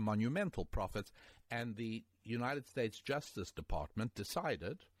profits ever, monumental profits, and the United States Justice Department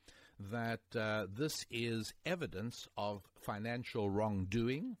decided that this is evidence of financial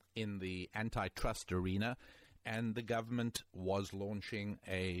wrongdoing in the antitrust arena, and the government was launching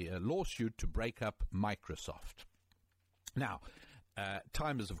a lawsuit to break up Microsoft. Now,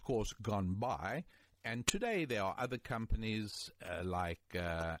 time has, of course, gone by, and today there are other companies like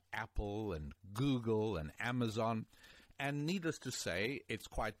Apple and Google and Amazon, and needless to say, it's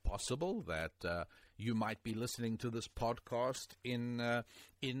quite possible that You might be listening to this podcast in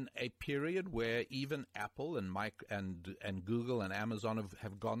a period where even Apple and Google and Amazon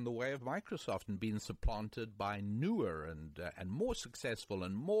have gone the way of Microsoft and been supplanted by newer and more successful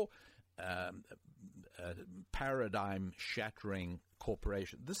and more paradigm-shattering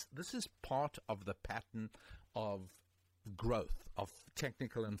corporations. This is part of the pattern of growth, of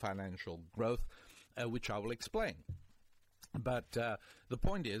technical and financial growth, which I will explain. But the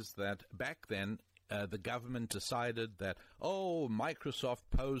point is that back then, the government decided that, Microsoft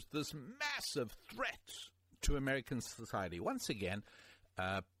posed this massive threat to American society. Once again,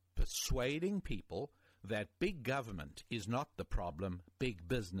 persuading people that big government is not the problem, big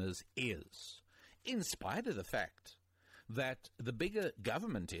business is. In spite of the fact that the bigger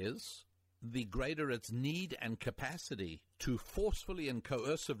government is, the greater its need and capacity to forcefully and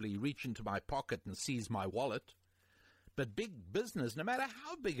coercively reach into my pocket and seize my wallet. But big business, no matter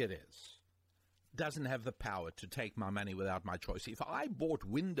how big it is, doesn't have the power to take my money without my choice. If I bought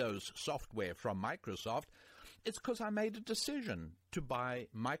Windows software from Microsoft, it's because I made a decision to buy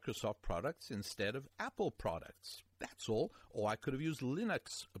Microsoft products instead of Apple products. That's all. Or I could have used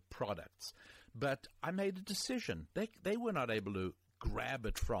Linux products. But I made a decision. They were not able to grab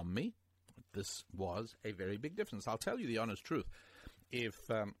it from me. This was a very big difference. I'll tell you the honest truth. If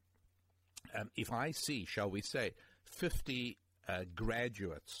I see, shall we say, 50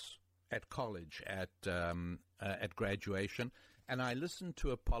 graduates at college at graduation, and I listen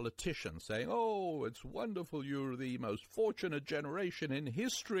to a politician saying, it's wonderful, you're the most fortunate generation in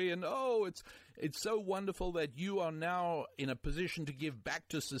history, and it's so wonderful that you are now in a position to give back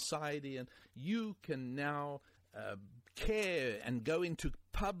to society, and you can now care and go into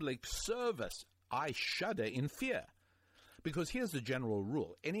public service. I shudder in fear. Because here's the general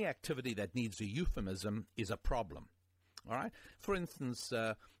rule. Any activity that needs a euphemism is a problem. All right? For instance,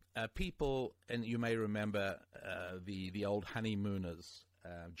 people, and you may remember the old honeymooners,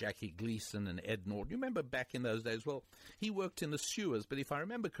 Jackie Gleason and Ed Norton. You remember back in those days? Well, he worked in the sewers, but if I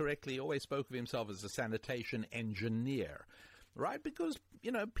remember correctly, he always spoke of himself as a sanitation engineer. Right? Because,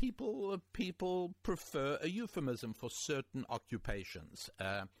 people prefer a euphemism for certain occupations.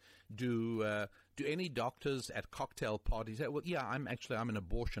 Do any doctors at cocktail parties say, well, yeah, I'm an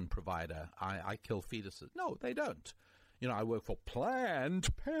abortion provider. I kill fetuses. No, they don't. I work for Planned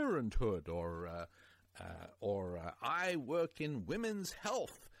Parenthood, or I work in women's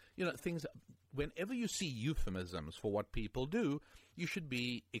health. Things. Whenever you see euphemisms for what people do, you should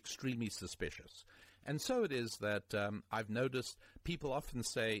be extremely suspicious. And so it is that I've noticed people often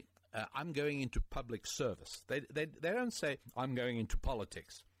say, I'm going into public service. They don't say, I'm going into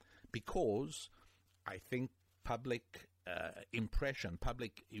politics, because I think public impression,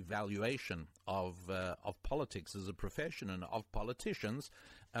 public evaluation of politics as a profession and of politicians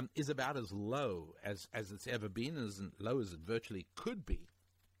is about as low as it's ever been, as low as it virtually could be.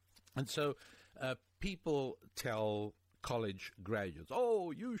 And so people tell college graduates,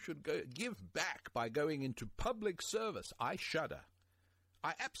 you should give back by going into public service. I shudder.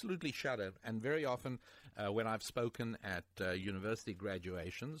 I absolutely shudder. And very often when I've spoken at university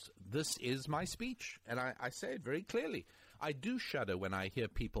graduations, this is my speech. And I say it very clearly. I do shudder when I hear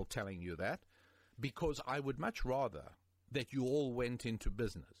people telling you that, because I would much rather that you all went into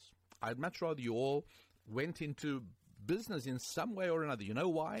business. I'd much rather you all went into business in some way or another. You know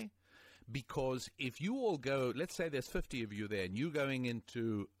why? Because if you all go, let's say there's 50 of you there, and you going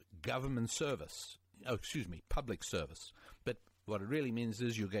into government service, public service, but what it really means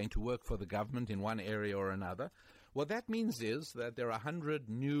is you're going to work for the government in one area or another. What that means is that there are 100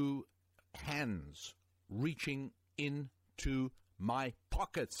 new hands reaching into my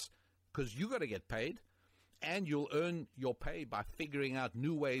pockets, because you got to get paid, and you'll earn your pay by figuring out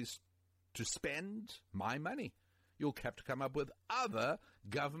new ways to spend my money. You'll have to come up with other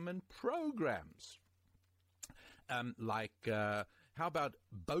government programs. How about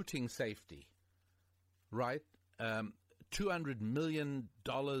boating safety, right? $200 million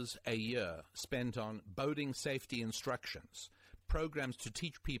a year spent on boating safety instructions, programs to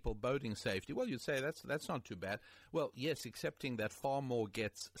teach people boating safety. Well, you'd say that's not too bad. Well, yes, excepting that far more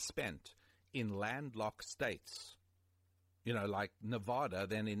gets spent in landlocked states, like Nevada,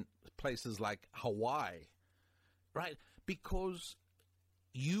 than in places like Hawaii. Right? Because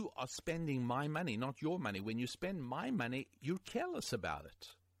you are spending my money, not your money. When you spend my money, you're careless about it.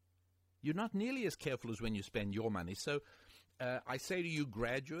 You're not nearly as careful as when you spend your money. So I say to you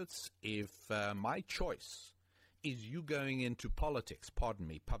graduates, if my choice is you going into politics,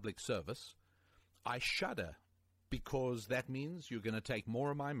 public service, I shudder, because that means you're going to take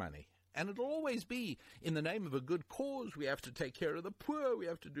more of my money. And it'll always be in the name of a good cause. We have to take care of the poor. We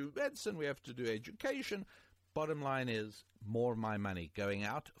have to do medicine. We have to do education. Bottom line is more of my money going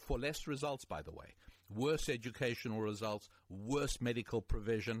out for less results, by the way. Worse educational results, worse medical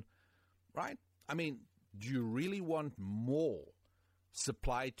provision, right? I mean, do you really want more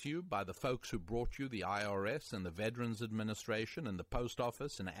supplied to you by the folks who brought you the IRS and the Veterans Administration and the Post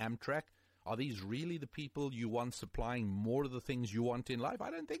Office and Amtrak? Are these really the people you want supplying more of the things you want in life?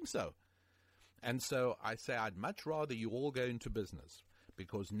 I don't think so. And so I say I'd much rather you all go into business,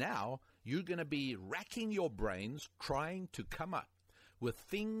 because now you're going to be racking your brains trying to come up with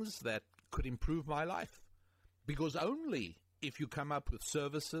things that could improve my life. Because only if you come up with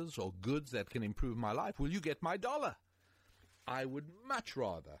services or goods that can improve my life will you get my dollar. I would much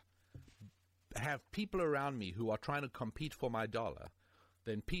rather have people around me who are trying to compete for my dollar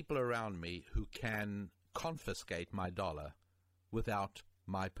than people around me who can confiscate my dollar without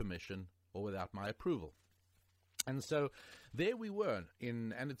my permission or without my approval. And so there we were,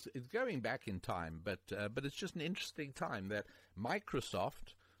 and it's going back in time, but it's just an interesting time that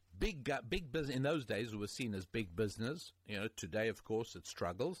Microsoft, big business in those days, it was seen as big business. You know, today, of course, it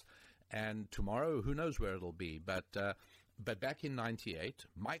struggles, and tomorrow, who knows where it'll be. But back in '98,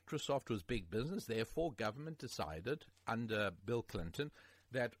 Microsoft was big business. Therefore, government decided under Bill Clinton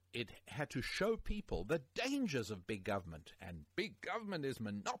that it had to show people the dangers of big government. And big government is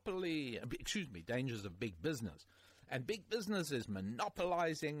dangers of big business. And big business is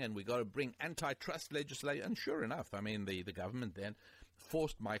monopolizing, and we got to bring antitrust legislation. And sure enough, I mean, the government then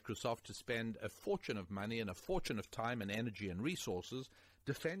forced Microsoft to spend a fortune of money and a fortune of time and energy and resources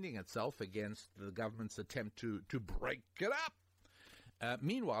defending itself against the government's attempt to break it up.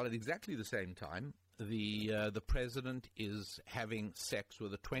 Meanwhile, at exactly the same time, the president is having sex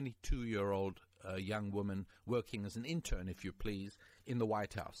with a 22-year-old young woman working as an intern, if you please, in the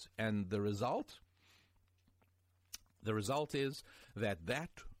White House. And the result is that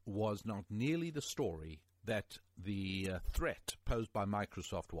was not nearly the story that the threat posed by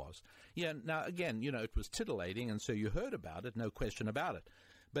Microsoft was. Yeah, now, again, you know, it was titillating, and so you heard about it, no question about it.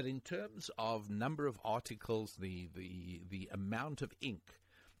 But in terms of number of articles, the amount of ink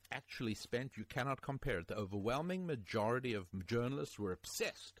actually spent, you cannot compare it. The overwhelming majority of journalists were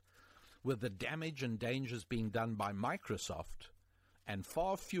obsessed with the damage and dangers being done by Microsoft, and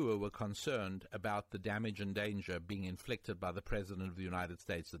far fewer were concerned about the damage and danger being inflicted by the President of the United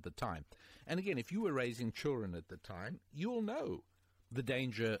States at the time. And again, if you were raising children at the time, you'll know the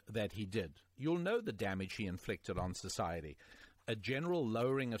danger that he did. You'll know the damage he inflicted on society. A general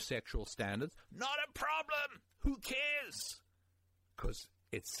lowering of sexual standards, not a problem. Who cares? Because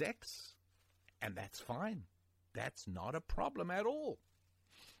it's sex, and that's fine. That's not a problem at all.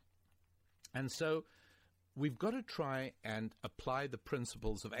 And so we've got to try and apply the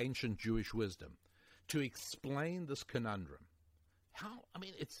principles of ancient Jewish wisdom to explain this conundrum. How? I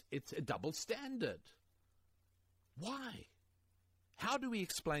mean, it's a double standard. Why? How do we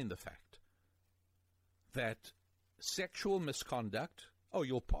explain the fact that sexual misconduct, oh,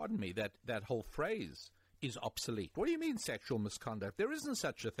 you'll pardon me, that whole phrase is obsolete? What do you mean sexual misconduct? There isn't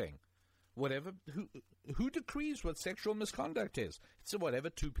such a thing. Whatever, who decrees what sexual misconduct is? It's whatever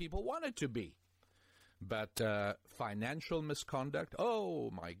two people want it to be. But financial misconduct, oh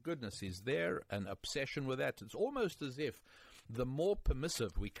my goodness, is there an obsession with that? It's almost as if the more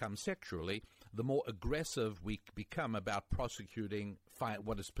permissive we come sexually, the more aggressive we become about prosecuting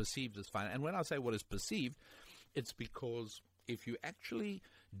what is perceived as fine. And when I say what is perceived, it's because if you actually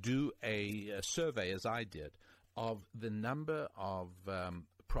do a survey, as I did, of the number of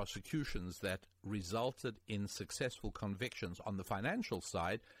prosecutions that resulted in successful convictions on the financial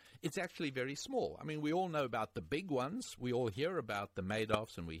side, it's actually very small. I mean, we all know about the big ones. We all hear about the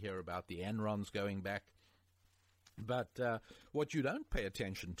Madoffs, and we hear about the Enrons going back. But what you don't pay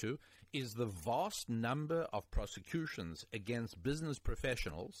attention to is the vast number of prosecutions against business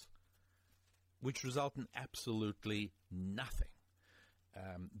professionals which result in absolutely nothing.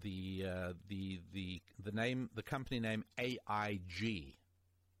 The company name AIG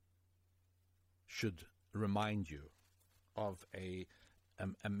should remind you of a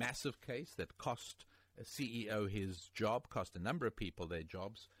massive case that cost a CEO his job, cost a number of people their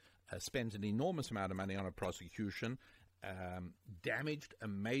jobs, spent an enormous amount of money on a prosecution, damaged a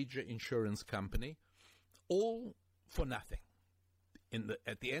major insurance company, all for nothing.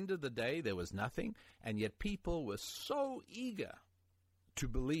 At the end of the day, there was nothing, and yet people were so eager to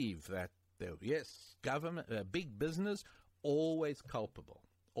believe that, yes, government, big business, always culpable,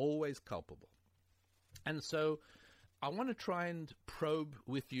 always culpable. And so I want to try and probe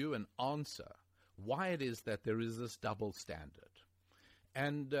with you and answer why it is that there is this double standard.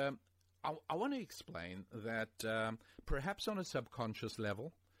 And I want to explain that perhaps on a subconscious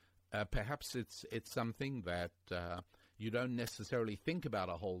level, perhaps it's something that you don't necessarily think about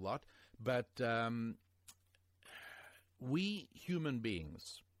a whole lot, but we human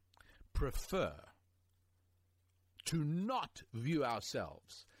beings prefer to not view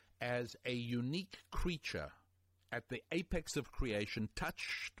ourselves as a unique creature at the apex of creation,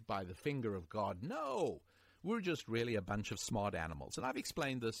 touched by the finger of God. No, we're just really a bunch of smart animals. And I've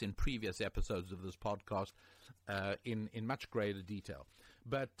explained this in previous episodes of this podcast in much greater detail.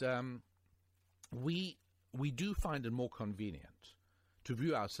 But we do find it more convenient to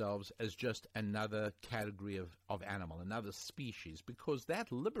view ourselves as just another category of animal, another species, because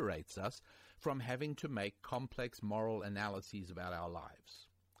that liberates us from having to make complex moral analyses about our lives.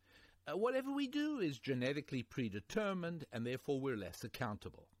 Whatever we do is genetically predetermined, and therefore we're less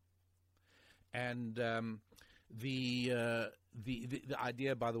accountable. And the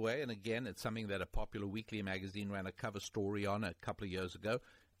idea, by the way, and again, it's something that a popular weekly magazine ran a cover story on a couple of years ago.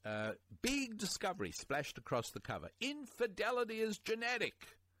 Big discovery splashed across the cover. Infidelity is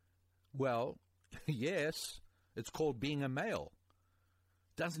genetic. Well, yes, it's called being a male.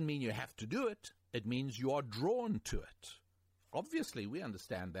 Doesn't mean you have to do it. It means you are drawn to it. Obviously, we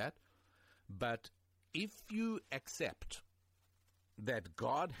understand that. But if you accept that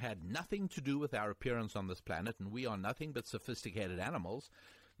God had nothing to do with our appearance on this planet and we are nothing but sophisticated animals,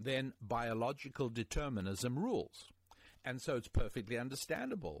 then biological determinism rules. And so it's perfectly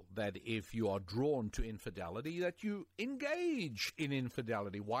understandable that if you are drawn to infidelity, that you engage in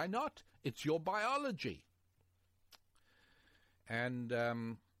infidelity. Why not? It's your biology. And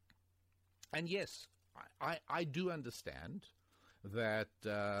yes, I do understand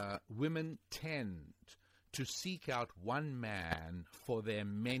that women tend to seek out one man for their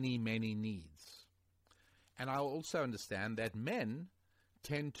many, many needs. And I also understand that men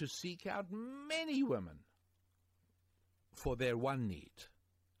tend to seek out many women for their one need.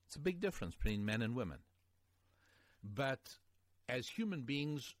 It's a big difference between men and women. But as human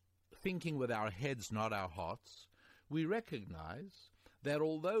beings, thinking with our heads, not our hearts, we recognize that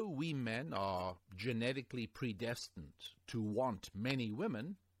although we men are genetically predestined to want many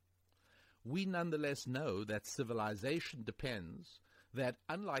women, we nonetheless know that civilization depends that,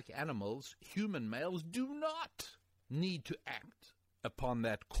 unlike animals, human males do not need to act upon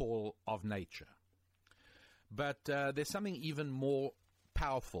that call of nature. But there's something even more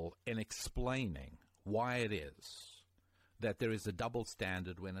powerful in explaining why it is that there is a double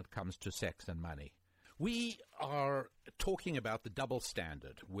standard when it comes to sex and money. We are talking about the double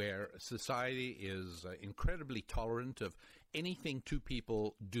standard, where society is incredibly tolerant of anything two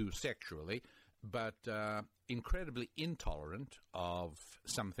people do sexually, but incredibly intolerant of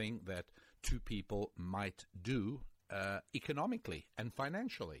something that two people might do economically and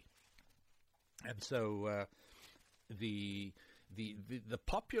financially. And so the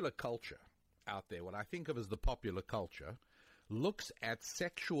popular culture out there, what I think of as the popular culture, looks at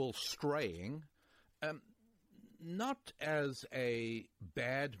sexual straying not as a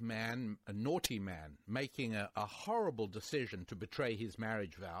bad man, a naughty man, making a horrible decision to betray his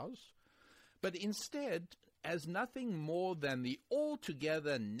marriage vows, but instead as nothing more than the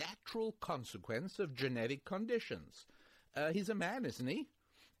altogether natural consequence of genetic conditions. He's a man, isn't he?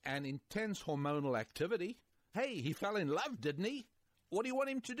 And intense hormonal activity. Hey, he fell in love, didn't he? What do you want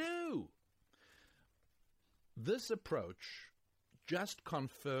him to do? This approach just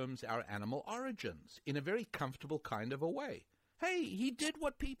confirms our animal origins in a very comfortable kind of a way. Hey, he did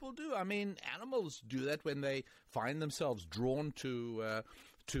what people do. I mean, animals do that when they find themselves drawn to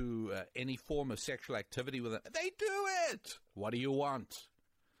any form of sexual activity with it. They do it. What do you want?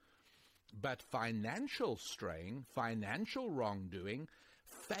 But financial strain, financial wrongdoing,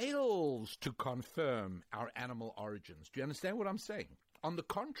 fails to confirm our animal origins. Do you understand what I'm saying? On the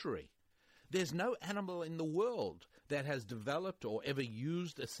contrary, there's no animal in the world that has developed or ever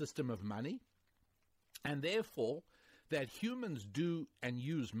used a system of money, and therefore that humans do and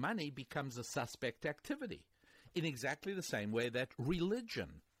use money becomes a suspect activity, in exactly the same way that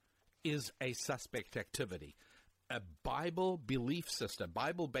religion is a suspect activity. A Bible belief system,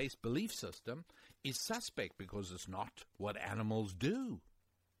 Bible-based belief system, is suspect because it's not what animals do.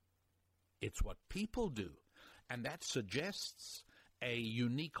 It's what people do. And that suggests a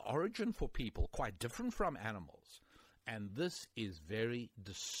unique origin for people, quite different from animals. And this is very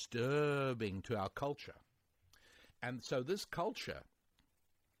disturbing to our culture. And so this culture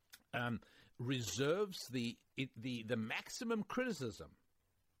reserves the maximum criticism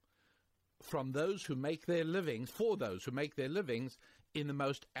from those who make their livings, for those who make their livings in the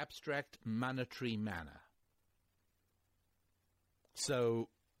most abstract monetary manner. So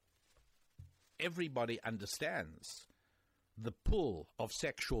everybody understands the pull of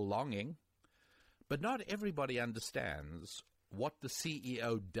sexual longing, but not everybody understands what the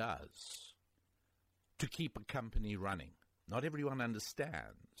CEO does to keep a company running. Not everyone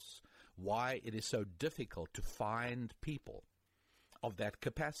understands why it is so difficult to find people of that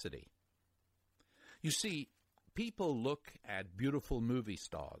capacity. You see, people look at beautiful movie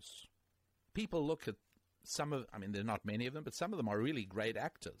stars. People look at there are not many of them, but some of them are really great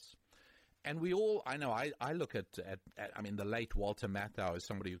actors. And we all, I look at the late Walter Matthau is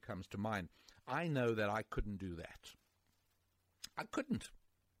somebody who comes to mind. I know that I couldn't do that. I couldn't.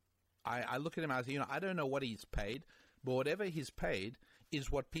 I look at him, I say, I don't know what he's paid, but whatever he's paid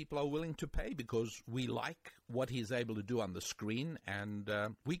is what people are willing to pay because we like what he's able to do on the screen, and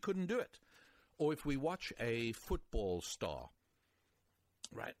we couldn't do it. Or if we watch a football star,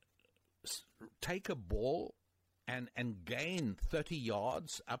 right, take a ball and gain 30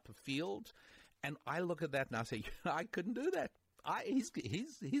 yards up a field, and I look at that and I say, I couldn't do that.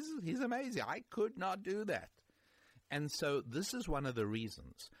 He's amazing. I could not do that. And so this is one of the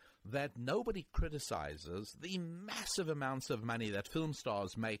reasons that nobody criticizes the massive amounts of money that film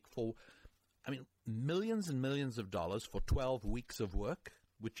stars make for, millions and millions of dollars for 12 weeks of work,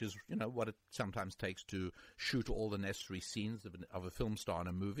 which is, what it sometimes takes to shoot all the necessary scenes of a film star in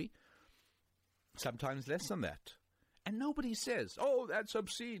a movie. Sometimes less than that. And nobody says, oh, that's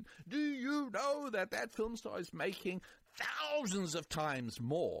obscene. Do you know that film star is making thousands of times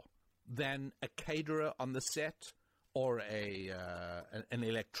more than a caterer on the set or an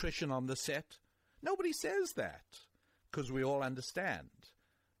electrician on the set? Nobody says that because we all understand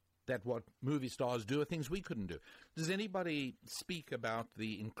that what movie stars do are things we couldn't do. Does anybody speak about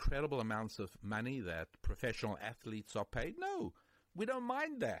the incredible amounts of money that professional athletes are paid? No, we don't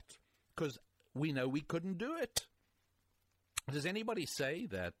mind that because we know we couldn't do it. Does anybody say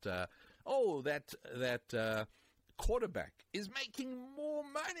that, that quarterback is making more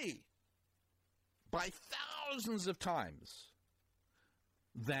money by thousands of times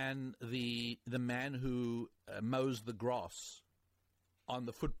than the man who mows the grass on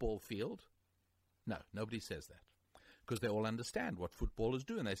the football field? No, nobody says that because they all understand what footballers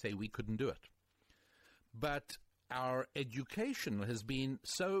do and they say we couldn't do it. But our education has been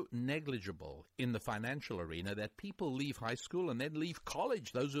so negligible in the financial arena that people leave high school and then leave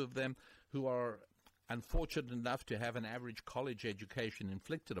college. Those of them who are unfortunate enough to have an average college education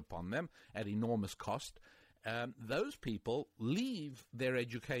inflicted upon them at enormous cost, those people leave their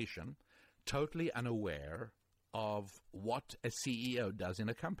education totally unaware of what a CEO does in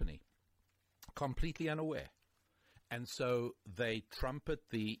a company, completely unaware. And so they trumpet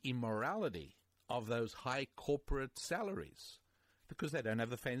the immorality of those high corporate salaries because they don't have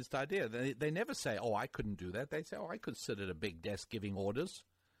the faintest idea. They never say, oh, I couldn't do that. They say, oh, I could sit at a big desk giving orders.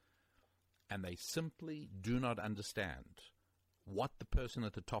 And they simply do not understand what the person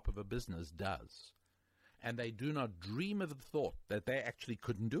at the top of a business does. And they do not dream of the thought that they actually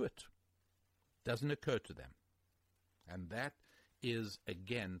couldn't do it. Doesn't occur to them. And that is,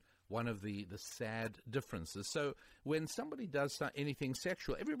 again, one of the sad differences. So when somebody does anything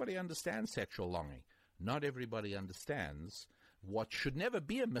sexual, everybody understands sexual longing. Not everybody understands what should never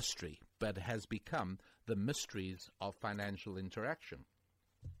be a mystery, but has become the mysteries of financial interaction.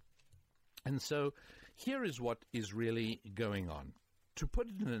 And so here is what is really going on. To put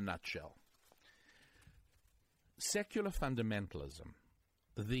it in a nutshell, secular fundamentalism,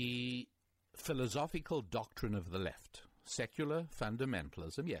 the philosophical doctrine of the left, secular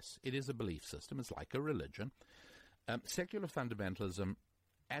fundamentalism, yes, it is a belief system. It's like a religion. Secular fundamentalism,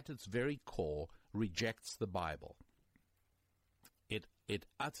 at its very core, rejects the Bible. It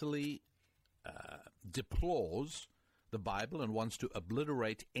utterly deplores the Bible and wants to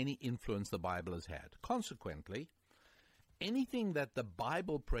obliterate any influence the Bible has had. Consequently, anything that the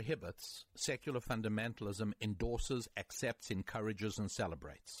Bible prohibits, secular fundamentalism endorses, accepts, encourages, and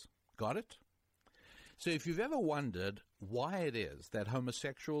celebrates. Got it? So if you've ever wondered why it is that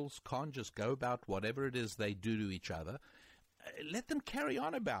homosexuals can't just go about whatever it is they do to each other, let them carry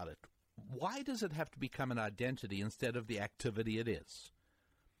on about it. Why does it have to become an identity instead of the activity it is?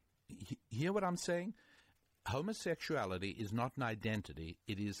 Hear what I'm saying? Homosexuality is not an identity,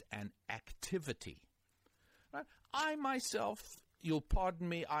 it is an activity. Right? I myself, you'll pardon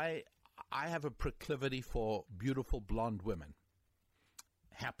me, I have a proclivity for beautiful blonde women.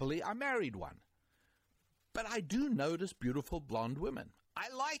 Happily, I married one. But I do notice beautiful blonde women. I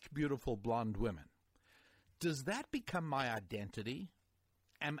like beautiful blonde women. Does that become my identity?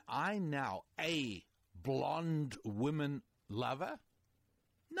 Am I now a blonde woman lover?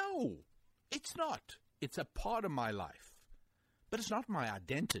 No, it's not. It's a part of my life. But it's not my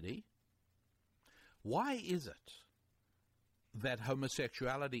identity. Why is it that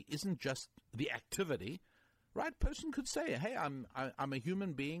homosexuality isn't just the activity, right? Person could say, hey, I'm a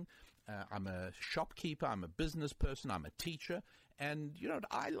human being, I'm a shopkeeper, I'm a business person, I'm a teacher, and,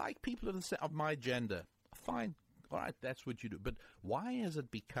 I like people of my gender. Fine, all right, that's what you do. But why has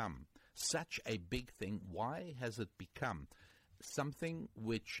it become such a big thing? Why has it become something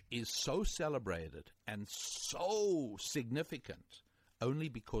which is so celebrated and so significant only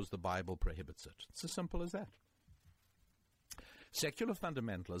because the Bible prohibits it? It's as simple as that. Secular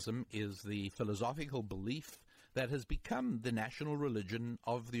fundamentalism is the philosophical belief that has become the national religion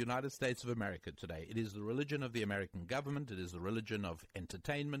of the United States of America today. It is the religion of the American government. It is the religion of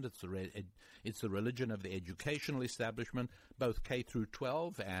entertainment. It's the religion of the educational establishment, both K through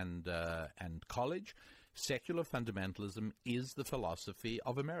 12 and college. Secular fundamentalism is the philosophy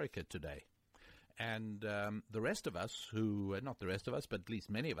of America today. And the rest of us not the rest of us, but at least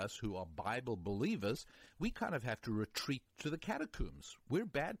many of us who are Bible believers, we kind of have to retreat to the catacombs. We're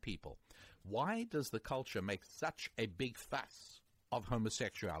bad people. Why does the culture make such a big fuss of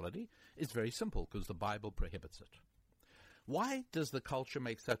homosexuality? It's very simple, because the Bible prohibits it. Why does the culture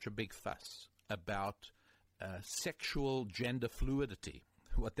make such a big fuss about sexual gender fluidity?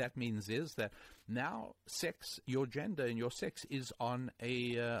 What that means is that now your gender and your sex is on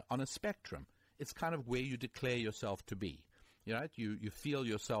a spectrum. It's kind of where you declare yourself to be. You feel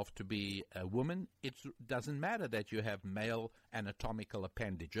yourself to be a woman. It doesn't matter that you have male anatomical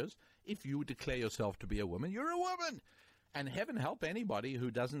appendages. If you declare yourself to be a woman, you're a woman. And heaven help anybody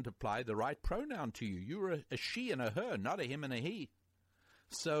who doesn't apply the right pronoun to you. You're a she and a her, not a him and a he.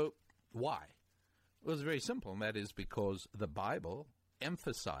 So why? Well, it's very simple, and that is because the Bible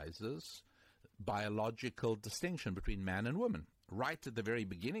emphasizes biological distinction between man and woman. Right at the very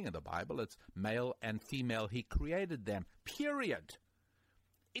beginning of the Bible, it's male and female. He created them, period.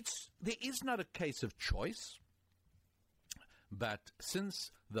 There is not a case of choice, but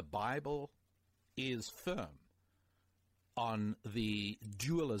since the Bible is firm on the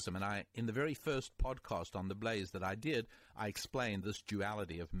dualism, and in the very first podcast on The Blaze that I did, I explained this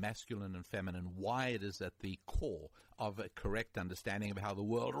duality of masculine and feminine, why it is at the core of a correct understanding of how the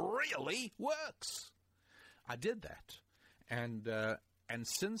world really works. I did that. And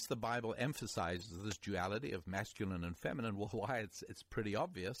since the Bible emphasizes this duality of masculine and feminine, well, why it's pretty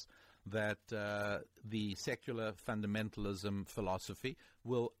obvious that the secular fundamentalism philosophy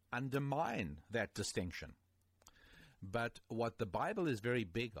will undermine that distinction. But what the Bible is very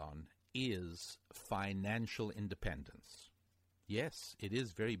big on is financial independence. Yes, it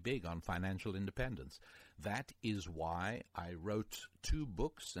is very big on financial independence. That is why I wrote 2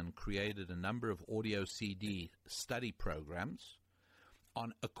 books and created a number of audio CD study programs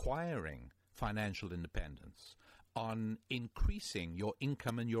on acquiring financial independence, on increasing your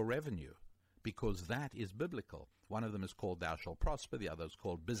income and your revenue, because that is biblical. One of them is called Thou Shalt Prosper. The other is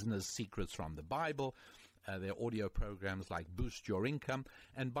called Business Secrets from the Bible. There are audio programs like Boost Your Income.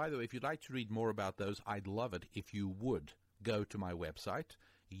 And by the way, if you'd like to read more about those, I'd love it if you would go to my website,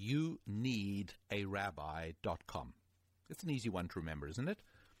 youneedarabbi.com. It's an easy one to remember, isn't it?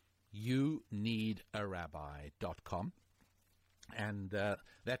 youneedarabbi.com. And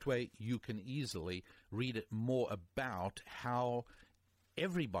that way you can easily read more about how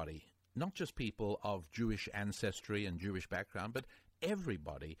everybody, not just people of Jewish ancestry and Jewish background, but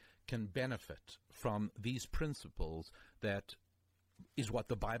everybody can benefit from these principles. That is what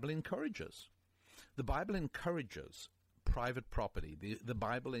the Bible encourages. The Bible encourages private property. The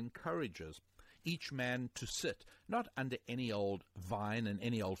Bible encourages each man to sit, not under any old vine and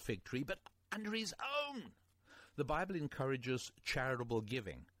any old fig tree, but under his own. The Bible encourages charitable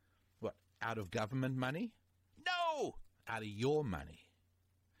giving. What, out of government money? No, out of your money.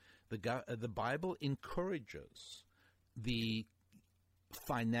 The Bible encourages the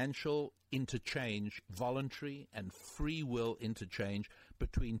financial interchange, voluntary and free will interchange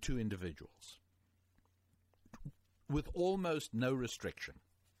between 2 individuals, with almost no restriction.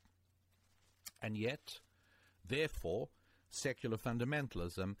 And yet, therefore, secular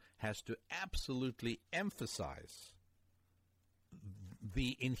fundamentalism has to absolutely emphasize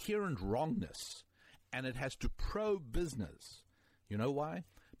the inherent wrongness, and it has to pro-business. You know why?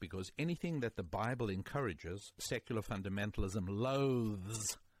 Because anything that the Bible encourages, secular fundamentalism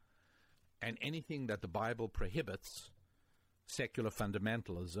loathes. And anything that the Bible prohibits, secular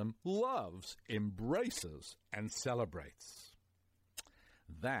fundamentalism loves, embraces, and celebrates.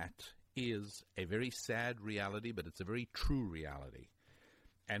 That is a very sad reality, but it's a very true reality.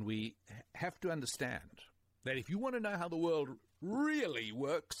 And we have to understand that if you want to know how the world really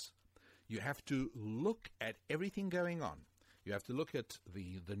works, you have to look at everything going on. You have to look at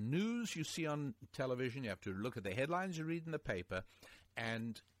the news you see on television. You have to look at the headlines you read in the paper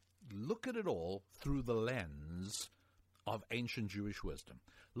and look at it all through the lens of ancient Jewish wisdom.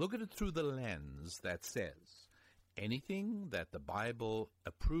 Look at it through the lens that says anything that the Bible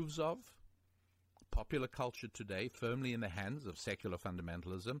approves of, popular culture today, firmly in the hands of secular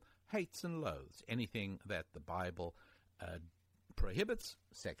fundamentalism, hates and loathes. Anything that the Bible prohibits,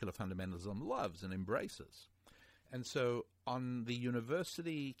 secular fundamentalism loves and embraces. And so on the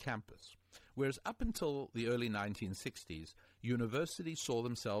university campus, whereas up until the early 1960s, universities saw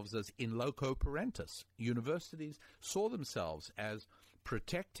themselves as in loco parentis. Universities saw themselves as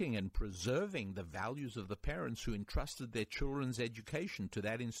protecting and preserving the values of the parents who entrusted their children's education to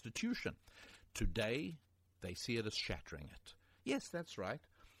that institution. Today, they see it as shattering it. Yes, that's right.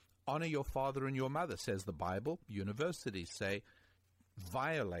 Honor your father and your mother, says the Bible. Universities say,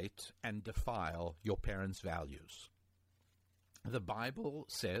 violate and defile your parents' values. The Bible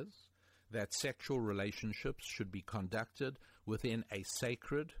says that sexual relationships should be conducted within a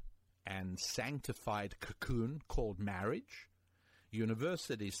sacred and sanctified cocoon called marriage.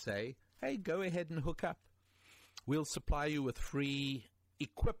 Universities say, hey, go ahead and hook up. We'll supply you with free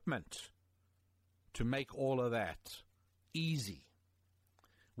equipment to make all of that easy.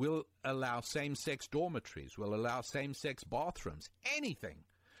 We'll allow same-sex dormitories. We'll allow same-sex bathrooms. Anything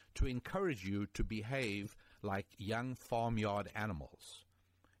to encourage you to behave like young farmyard animals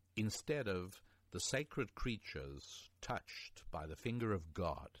instead of the sacred creatures touched by the finger of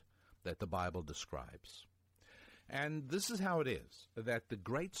God that the Bible describes. And this is how it is, that the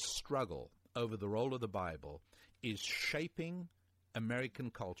great struggle over the role of the Bible is shaping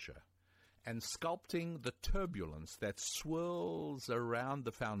American culture and sculpting the turbulence that swirls around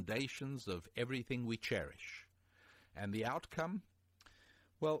the foundations of everything we cherish. And the outcome?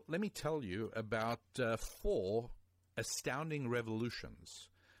 Well, let me tell you about 4 astounding revolutions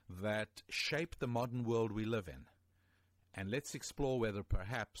that shape the modern world we live in. And let's explore whether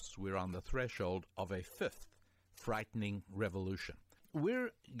perhaps we're on the threshold of a 5th frightening revolution.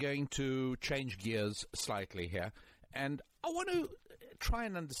 We're going to change gears slightly here, and I want to try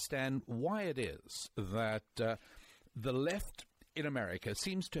and understand why it is that the left in America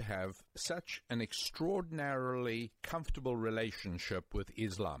seems to have such an extraordinarily comfortable relationship with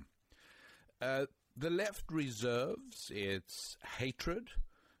Islam. The left reserves its hatred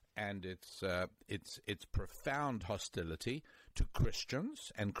and its profound hostility to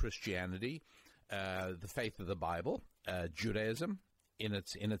Christians and Christianity, the faith of the Bible, Judaism in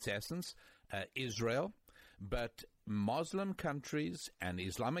its essence, Israel, but Muslim countries and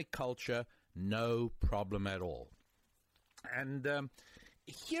Islamic culture, no problem at all. And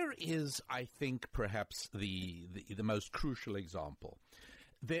here is, I think, perhaps the most crucial example.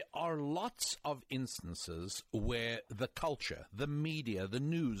 There are lots of instances where the culture, the media, the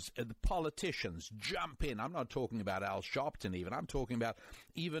news, the politicians jump in. I'm not talking about Al Sharpton even. I'm talking about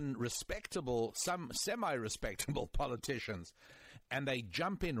even respectable, some semi-respectable politicians. And they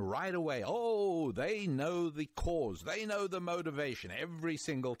jump in right away. Oh, they know the cause. They know the motivation every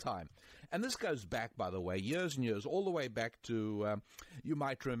single time. And this goes back, by the way, years and years, all the way back to, you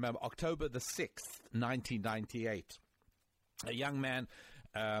might remember, October the 6th, 1998. A young man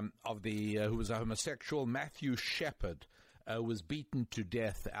who was a homosexual, Matthew Shepard, was beaten to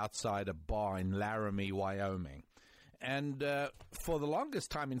death outside a bar in Laramie, Wyoming. And for the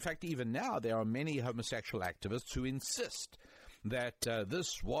longest time, in fact, even now, there are many homosexual activists who insist that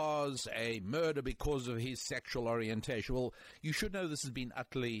this was a murder because of his sexual orientation. Well, you should know this has been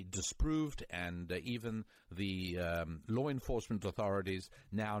utterly disproved, and even the law enforcement authorities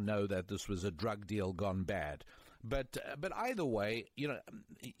now know that this was a drug deal gone bad. But either way,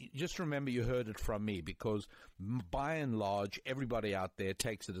 just remember you heard it from me, because by and large, everybody out there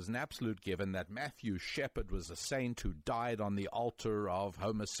takes it as an absolute given that Matthew Shepard was a saint who died on the altar of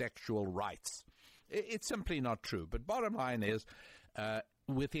homosexual rights. It's simply not true. But bottom line is,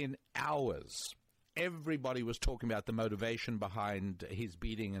 within hours, everybody was talking about the motivation behind his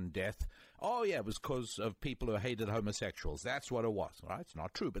beating and death. Oh, yeah, it was because of people who hated homosexuals. That's what it was. Right? It's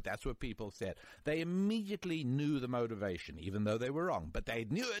not true, but that's what people said. They immediately knew the motivation, even though they were wrong. But they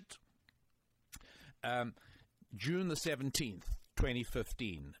knew it. June the 17th,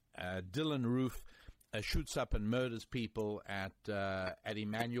 2015, Dylan Roof shoots up and murders people at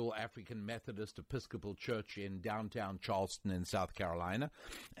Emmanuel African Methodist Episcopal Church in downtown Charleston in South Carolina.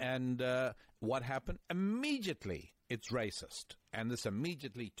 And what happened? Immediately, it's racist. And this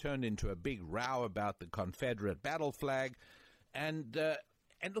immediately turned into a big row about the Confederate battle flag. And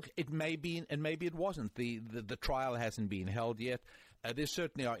look, it may be, and maybe it wasn't. The trial hasn't been held yet. There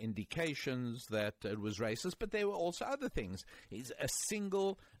certainly are indications that it was racist, but there were also other things. He's a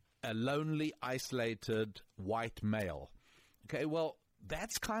single, lonely, isolated white male. Okay, well,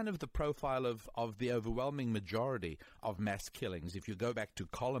 that's kind of the profile of the overwhelming majority of mass killings. If you go back to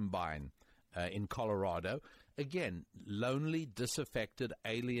Columbine in Colorado, again, lonely, disaffected,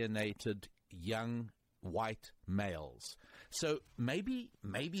 alienated, young white males. So maybe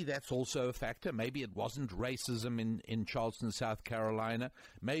that's also a factor. Maybe it wasn't racism in Charleston, South Carolina.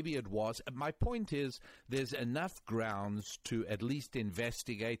 Maybe it was. My point is there's enough grounds to at least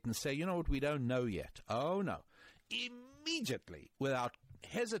investigate and say, you know what, we don't know yet. Oh, no. Immediately, without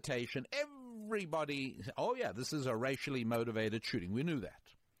hesitation, everybody, oh, yeah, this is a racially motivated shooting. We knew that.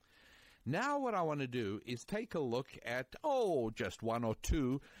 Now what I want to do is take a look at, just one or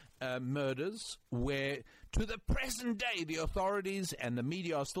two murders where, to the present day, the authorities and the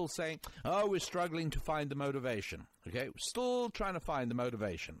media are still saying, we're struggling to find the motivation. Okay, we're still trying to find the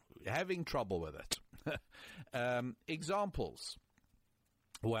motivation. We're having trouble with it. Examples.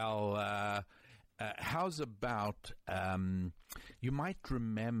 Well, how's about, you might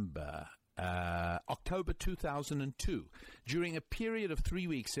remember October 2002. During a period of 3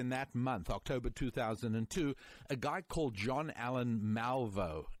 weeks in that month, October 2002, a guy called John Allen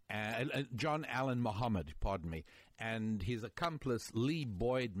Muhammad, and his accomplice Lee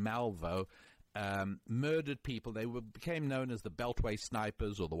Boyd Malvo murdered people. They became known as the Beltway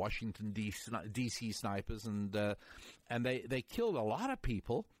Snipers or the Washington D.C. Snipers, and they killed a lot of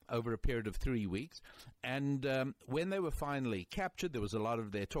people over a period of 3 weeks. And when they were finally captured, there was a lot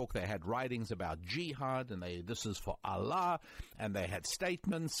of their talk. They had writings about jihad, and this is for Allah, and they had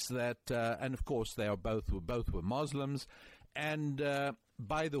statements that, and of course, they both were Muslims. And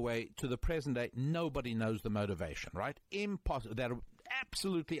by the way, to the present day, nobody knows the motivation, right? Impossible. They're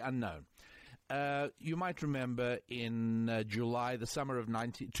absolutely unknown. You might remember in July, the summer of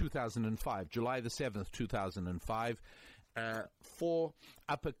 2005, July the 7th, 2005, 4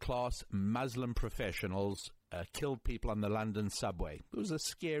 upper-class Muslim professionals killed people on the London subway. It was a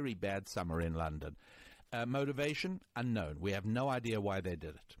scary, bad summer in London. Motivation? Unknown. We have no idea why they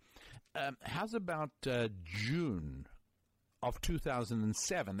did it. How's about June of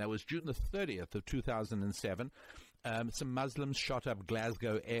 2007? That was June the 30th of 2007. Some Muslims shot up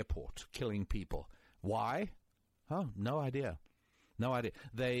Glasgow airport, killing people. Why? Oh, no idea. No idea.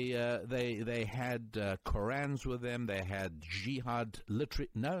 They had Korans with them. They had jihad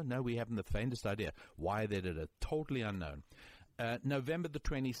literature. No, we haven't the faintest idea why they did it. Totally unknown. November the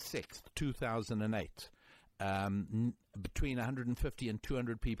 26th, 2008. Between 150 and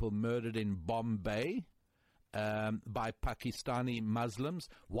 200 people murdered in Bombay by Pakistani Muslims.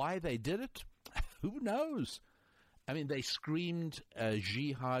 Why they did it? Who knows? I mean, they screamed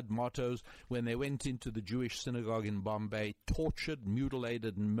jihad mottos when they went into the Jewish synagogue in Bombay, tortured,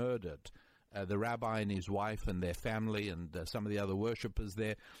 mutilated, and murdered the rabbi and his wife and their family and some of the other worshippers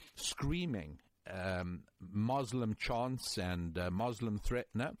there, screaming Muslim chants and Muslim threat.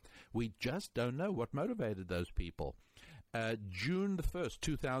 No, we just don't know what motivated those people. June the 1st,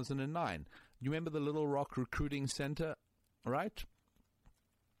 2009. You remember the Little Rock Recruiting Center, right?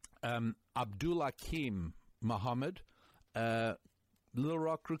 Abdul Hakim Muhammad, Little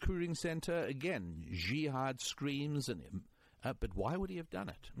Rock Recruiting Center, again, jihad screams, but why would he have done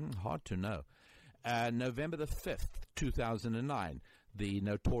it? Hard to know. November the 5th, 2009, the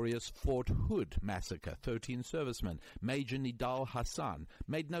notorious Fort Hood massacre, 13 servicemen. Major Nidal Hassan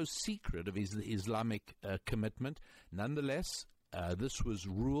made no secret of his Islamic commitment. Nonetheless, this was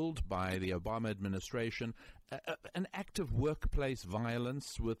ruled by the Obama administration an act of workplace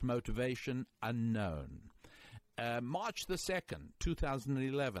violence with motivation unknown. March the 2nd,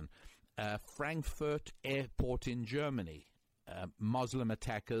 2011, Frankfurt Airport in Germany. Muslim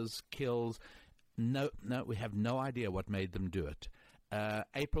attackers, kills. No, we have no idea what made them do it.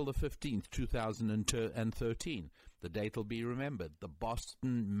 April the 15th, 2013. The date will be remembered. The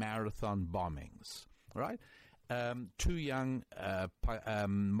Boston Marathon bombings. Right? 2 young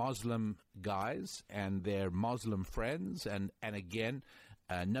Muslim guys and their Muslim friends, and again,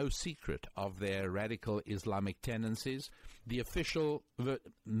 no secret of their radical Islamic tendencies. The official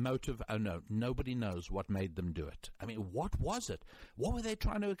motive, nobody knows what made them do it. I mean, what was it? What were they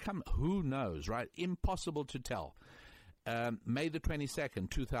trying to accomplish? Who knows, right? Impossible to tell. May the 22nd,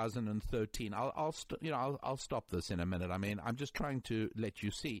 2013. I'll stop this in a minute. I mean, I'm just trying to let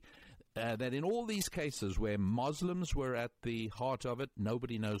you see that in all these cases where Muslims were at the heart of it,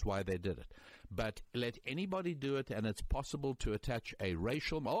 nobody knows why they did it. But let anybody do it, and it's possible to attach a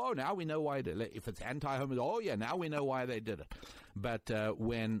racial... now we know why. If it's anti-homo, now we know why they did it. But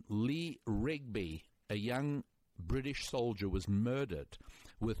when Lee Rigby, a young British soldier was murdered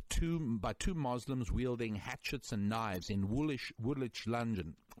by two Muslims wielding hatchets and knives in Woolwich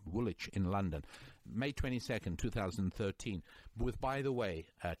in London, May 22nd, 2013, with, by the way,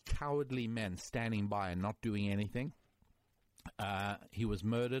 cowardly men standing by and not doing anything. He was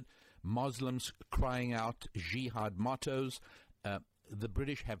murdered. Muslims crying out jihad mottos. The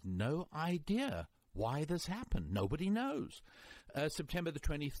British have no idea why this happened. Nobody knows. September the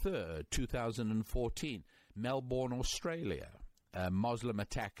 23rd, 2014, Melbourne, Australia. A Muslim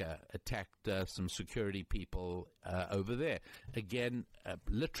attacker attacked some security people over there. Again,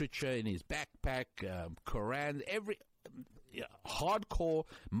 literature in his backpack, Quran, hardcore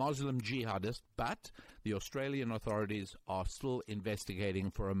Muslim jihadist, but the Australian authorities are still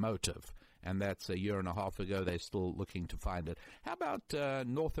investigating for a motive. And that's a year and a half ago. They're still looking to find it. How about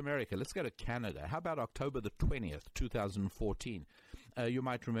North America? Let's go to Canada. How about October the 20th, 2014? You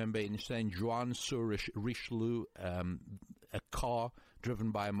might remember in Saint Jean-sur-Richelieu, a car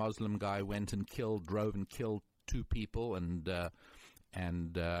driven by a Muslim guy drove and killed two people, and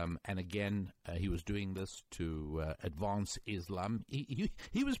again, he was doing this to advance Islam. He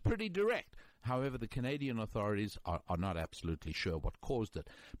was pretty direct. However, the Canadian authorities are not absolutely sure what caused it.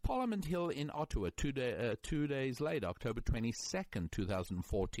 Parliament Hill in Ottawa, 2 days later, October 22nd,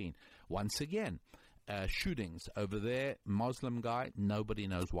 2014. Once again, shootings over there. Muslim guy, nobody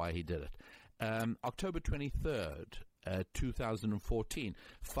knows why he did it. October 23rd, 2014,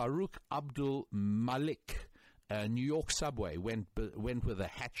 Farouk Abdul Malik, New York subway, went with a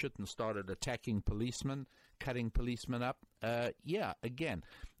hatchet and started attacking policemen, cutting policemen up. Again,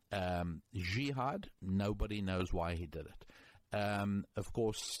 jihad, nobody knows why he did it. Of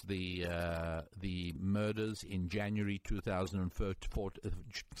course, the murders in January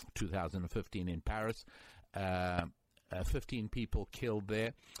 2015 in Paris, 15 people killed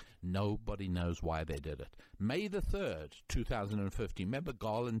there. Nobody knows why they did it. May the 3rd, 2015. Remember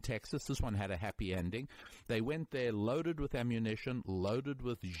Garland, Texas? This one had a happy ending. They went there loaded with ammunition, loaded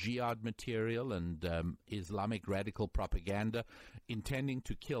with jihad material and Islamic radical propaganda, intending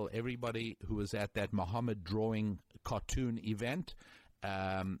to kill everybody who was at that Muhammad drawing cartoon event.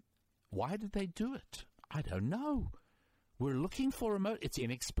 Why did they do it? I don't know. We're looking for a motive. It's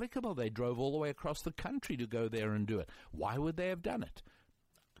inexplicable. They drove all the way across the country to go there and do it. Why would they have done it?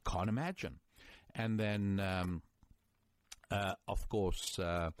 Can't imagine. And then, of course,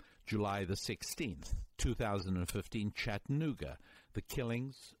 July the 16th, 2015, Chattanooga. The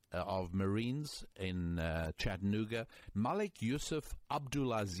killings of Marines in Chattanooga. Malik Yusuf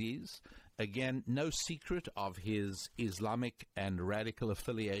Abdulaziz, again, no secret of his Islamic and radical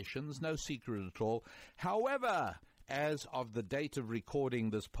affiliations, no secret at all. However, as of the date of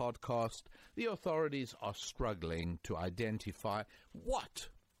recording this podcast, the authorities are struggling to identify what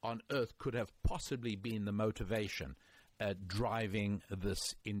on earth could have possibly been the motivation driving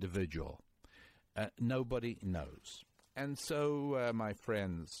this individual. Nobody knows. And so, my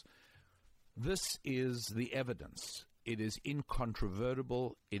friends, this is the evidence. It is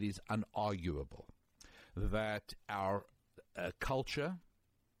incontrovertible, it is unarguable that our culture,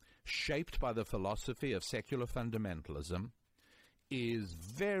 shaped by the philosophy of secular fundamentalism, is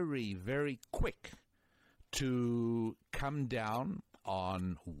very, very quick to come down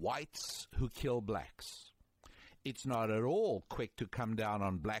on whites who kill blacks. It's not at all quick to come down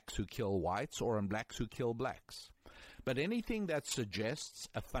on blacks who kill whites or on blacks who kill blacks. But anything that suggests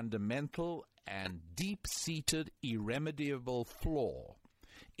a fundamental and deep-seated, irremediable flaw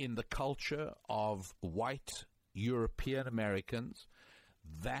in the culture of white European Americans,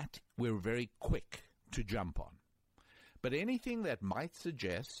 that we're very quick to jump on. But anything that might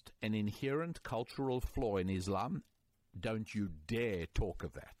suggest an inherent cultural flaw in Islam, don't you dare talk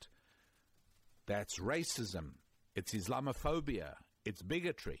of that. That's racism. It's Islamophobia. It's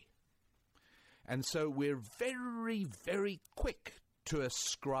bigotry. And so we're very, very quick to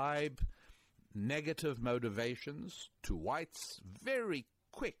ascribe negative motivations to whites, very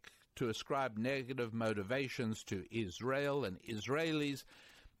quick to ascribe negative motivations to Israel and Israelis,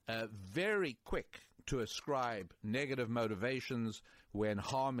 very quick to ascribe negative motivations when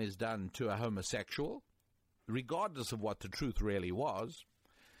harm is done to a homosexual, regardless of what the truth really was.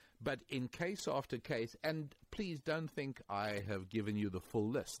 But in case after case, and please don't think I have given you the full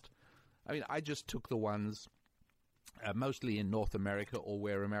list. I mean, I just took the ones mostly in North America or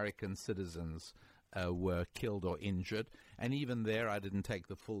where American citizens were killed or injured. And even there, I didn't take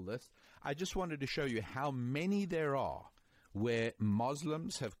the full list. I just wanted to show you how many there are where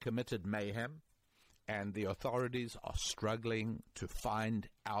Muslims have committed mayhem and the authorities are struggling to find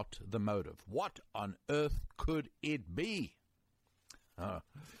out the motive. What on earth could it be?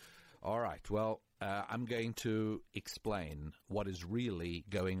 All right, well, I'm going to explain what is really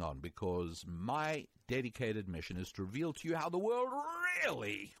going on, because my dedicated mission is to reveal to you how the world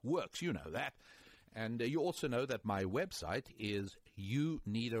really works. You know that. And you also know that my website is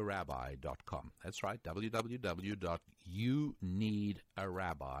youneedarabbi.com. That's right,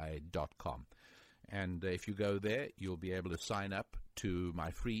 www.youneedarabbi.com. And if you go there, you'll be able to sign up to my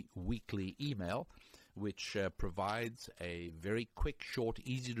free weekly email, which provides a very quick, short,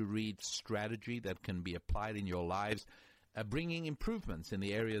 easy-to-read strategy that can be applied in your lives, bringing improvements in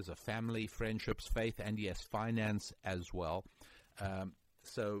the areas of family, friendships, faith, and, yes, finance as well.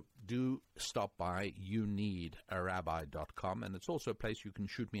 So do stop by youneedarabbi.com, and it's also a place you can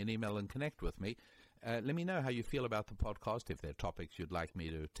shoot me an email and connect with me. Let me know how you feel about the podcast, if there are topics you'd like me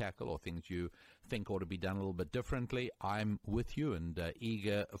to tackle or things you think ought to be done a little bit differently. I'm with you and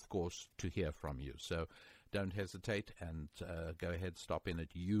eager, of course, to hear from you. So don't hesitate and go ahead, stop in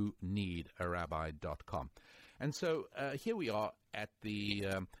at youneedarabbi.com. And so here we are at the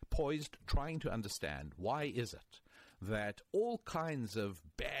poised, trying to understand why is it that all kinds of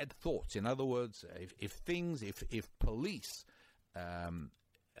bad thoughts, in other words, if police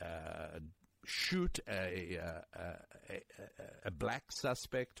shoot a black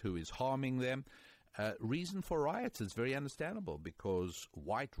suspect who is harming them, reason for riots is very understandable, because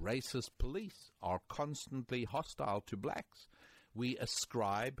white racist police are constantly hostile to blacks. We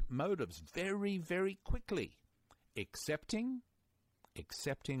ascribe motives very, very quickly, excepting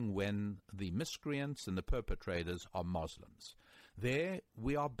when the miscreants and the perpetrators are Muslims. There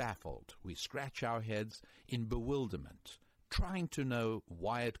we are baffled. We scratch our heads in bewilderment, trying to know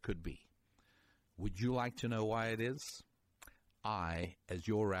why it could be. Would you like to know why it is? I, as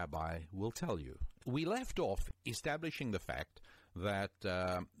your rabbi, will tell you. We left off establishing the fact that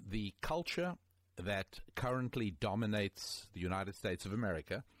the culture that currently dominates the United States of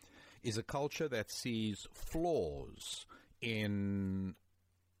America is a culture that sees flaws in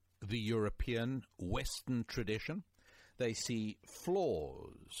the European Western tradition. They see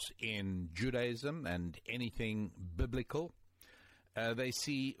flaws in Judaism and anything biblical. They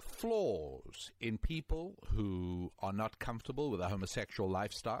see flaws in people who are not comfortable with a homosexual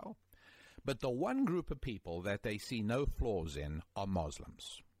lifestyle. But the one group of people that they see no flaws in are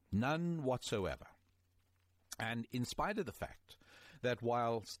Muslims. None whatsoever. And in spite of the fact that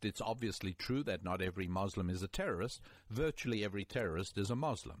whilst it's obviously true that not every Muslim is a terrorist, virtually every terrorist is a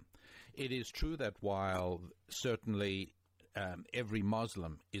Muslim. It is true that while certainly every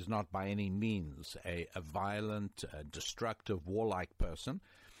Muslim is not by any means a violent, destructive, warlike person,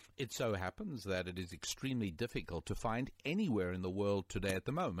 it so happens that it is extremely difficult to find anywhere in the world today at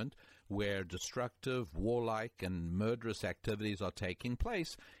the moment where destructive, warlike, and murderous activities are taking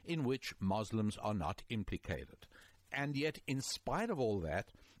place in which Muslims are not implicated. And yet, in spite of all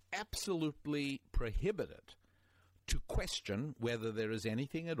that, absolutely prohibited to question whether there is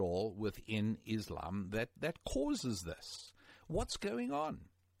anything at all within Islam that causes this. What's going on?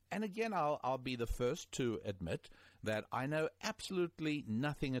 And again, I'll be the first to admit that I know absolutely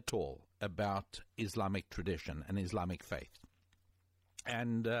nothing at all about Islamic tradition and Islamic faith.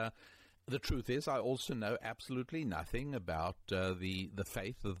 And the truth is, I also know absolutely nothing about the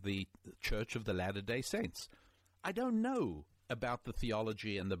faith of the Church of the Latter-day Saints. I don't know about the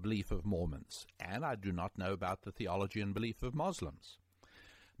theology and the belief of Mormons, and I do not know about the theology and belief of Muslims.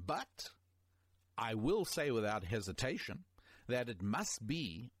 But I will say without hesitation that it must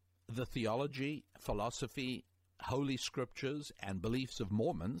be the theology, philosophy, holy scriptures, and beliefs of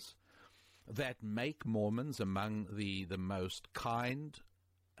Mormons that make Mormons among the most kind,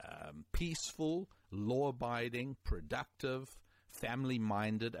 peaceful, law-abiding, productive,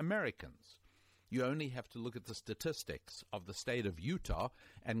 family-minded Americans. You only have to look at the statistics of the state of Utah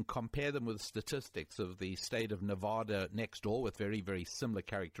and compare them with statistics of the state of Nevada next door with very, very similar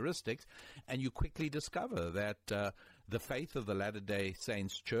characteristics, and you quickly discover that the faith of the Latter-day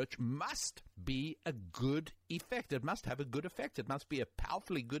Saints Church must be a good effect. It must have a good effect. It must be a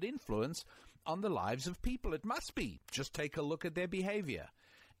powerfully good influence on the lives of people. It must be. Just take a look at their behavior.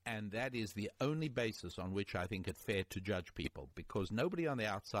 And that is the only basis on which I think it's fair to judge people, because nobody on the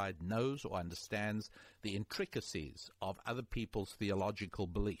outside knows or understands the intricacies of other people's theological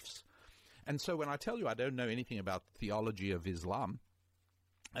beliefs. And so when I tell you I don't know anything about the theology of Islam,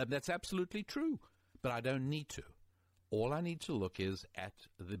 that's absolutely true, but I don't need to. All I need to look is at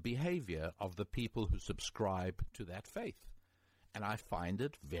the behavior of the people who subscribe to that faith, and I find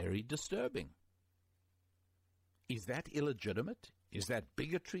it very disturbing. Is that illegitimate? Is that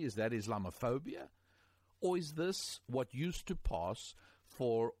bigotry? Is that Islamophobia? Or is this what used to pass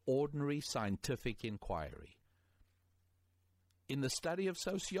for ordinary scientific inquiry? In the study of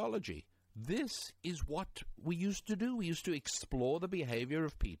sociology, This is what we used to do. We used to explore the behavior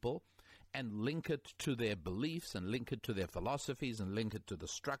of people and link it to their beliefs and link it to their philosophies and link it to the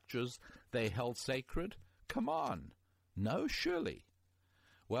structures they held sacred. Come on. No, surely.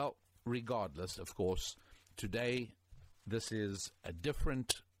 Well, regardless, of course, today this is a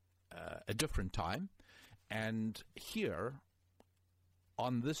different time. And here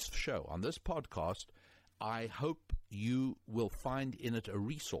on this show, on this podcast, I hope you will find in it a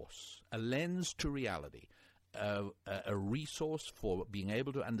resource, a lens to reality, a resource for being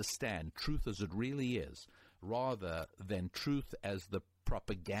able to understand truth as it really is, rather than truth as the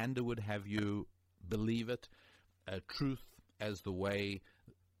propaganda would have you believe it, truth as the way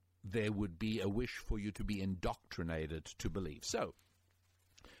there would be a wish for you to be indoctrinated to believe. So,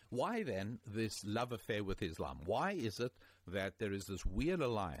 why then this love affair with Islam? Why is it that there is this weird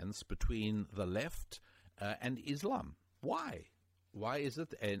alliance between the left and Islam? Why? Why is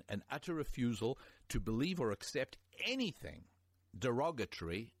it an utter refusal to believe or accept anything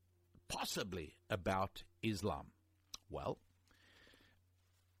derogatory, possibly about Islam? Well,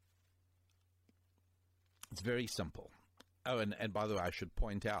 it's very simple. Oh, and by the way, I should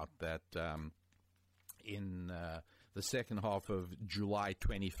point out that in the second half of July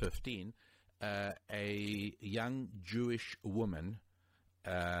 2015, a young Jewish woman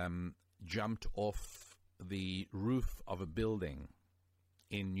jumped off the roof of a building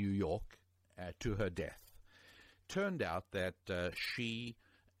in New York to her death. Turned out that she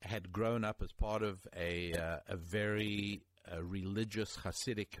had grown up as part of a very religious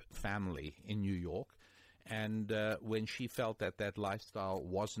Hasidic family in New York, and when she felt that that lifestyle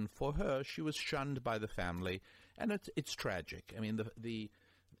wasn't for her, she was shunned by the family, and it's tragic. I mean,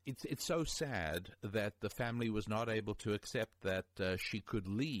 it's so sad that the family was not able to accept that she could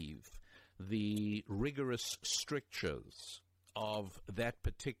leave the rigorous strictures of that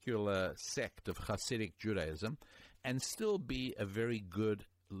particular sect of Hasidic Judaism and still be a very good,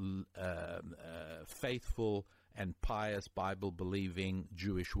 faithful and pious Bible-believing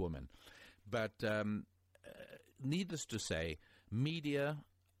Jewish woman. But needless to say, media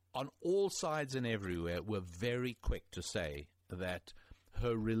on all sides and everywhere were very quick to say that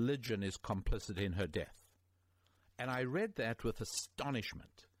her religion is complicit in her death. And I read that with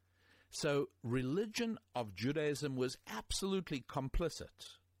astonishment. So religion of Judaism was absolutely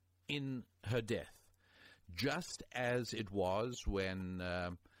complicit in her death, just as it was when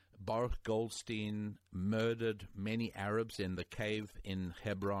Baruch Goldstein murdered many Arabs in the cave in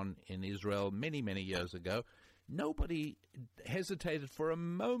Hebron in Israel many, many years ago. Nobody hesitated for a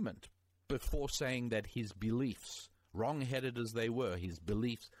moment before saying that his beliefs, wrong-headed as they were, his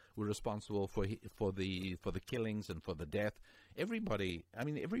beliefs were responsible for the killings and for the death. Everybody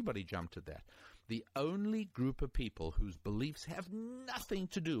jumped at that. The only group of people whose beliefs have nothing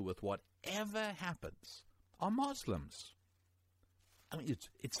to do with whatever happens are Muslims. I mean,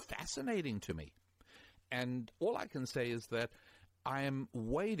 it's fascinating to me. And all I can say is that I am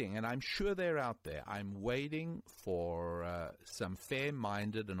waiting, and I'm sure they're out there, I'm waiting for some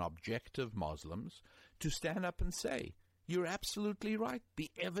fair-minded and objective Muslims to stand up and say, you're absolutely right,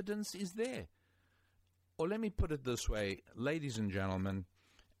 the evidence is there. Or let me put it this way, ladies and gentlemen,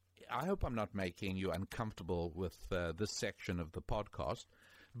 I hope I'm not making you uncomfortable with this section of the podcast,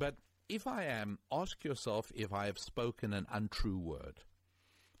 but if I am, ask yourself if I have spoken an untrue word.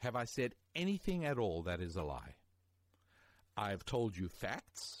 Have I said anything at all that is a lie? I've told you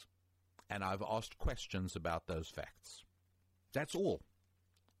facts, and I've asked questions about those facts. That's all.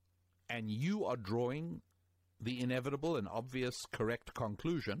 And you are drawing the inevitable and obvious correct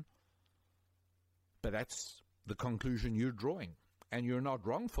conclusion, but that's the conclusion you're drawing. And you're not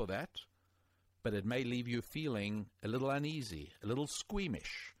wrong for that, but it may leave you feeling a little uneasy, a little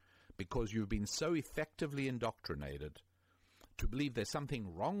squeamish, because you've been so effectively indoctrinated to believe there's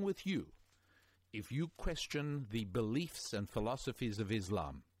something wrong with you if you question the beliefs and philosophies of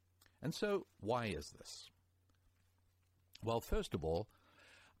Islam. And so, why is this? Well, first of all,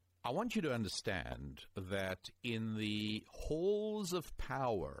 I want you to understand that in the halls of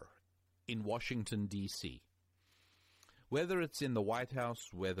power in Washington, D.C., whether it's in the White House,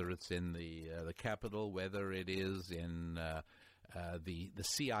 whether it's in the Capitol, whether it is in the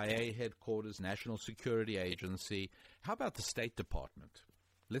CIA headquarters, National Security Agency, how about the State Department?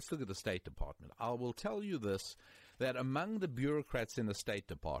 Let's look at the State Department. I will tell you this, that among the bureaucrats in the State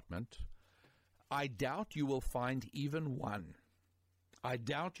Department, I doubt you will find even one. I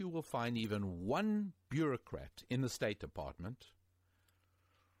doubt you will find even one bureaucrat in the State Department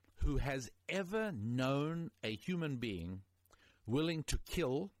who has ever known a human being willing to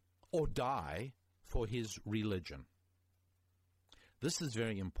kill or die for his religion. This is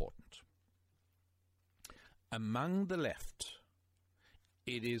very important. among the left,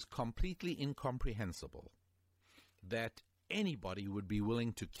 it is completely incomprehensible that anybody would be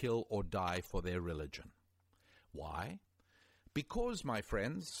willing to kill or die for their religion. Why? Because, my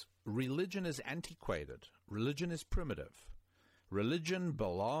friends, religion is antiquated. Religion is primitive. Religion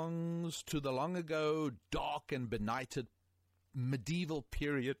belongs to the long ago, dark and benighted medieval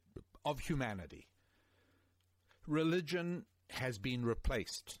period of humanity. Religion has been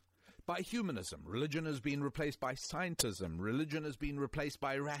replaced by humanism. Religion has been replaced by scientism. Religion has been replaced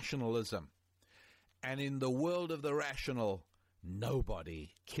by rationalism. And in the world of the rational,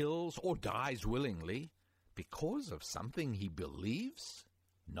 nobody kills or dies willingly because of something he believes?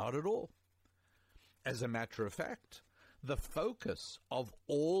 Not at all. As a matter of fact, the focus of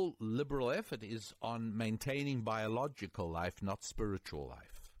all liberal effort is on maintaining biological life, not spiritual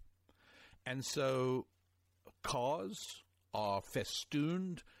life. And so cars are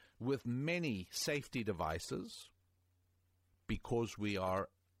festooned with many safety devices because we are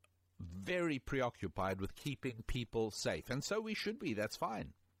very preoccupied with keeping people safe. And so we should be, that's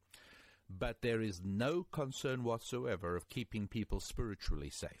fine. But there is no concern whatsoever of keeping people spiritually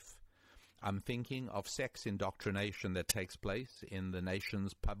safe. I'm thinking of sex indoctrination that takes place in the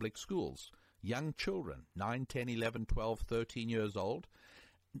nation's public schools. Young children, 9, 10, 11, 12, 13 years old,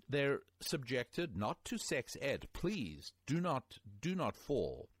 they're subjected not to sex ed. Please do not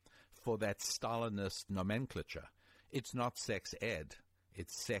fall for that Stalinist nomenclature. It's not sex ed.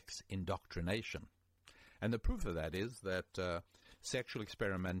 It's sex indoctrination. And the proof of that is that sexual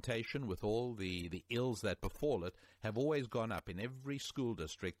experimentation with all the ills that befall it have always gone up in every school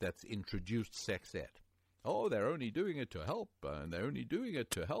district that's introduced sex ed. Oh, they're only doing it to help, and they're only doing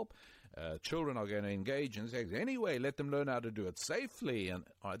it to help. Children are going to engage in sex anyway. Let them learn how to do it safely, and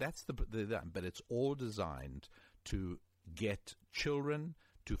that's but it's all designed to get children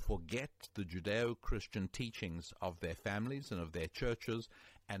to forget the Judeo-Christian teachings of their families and of their churches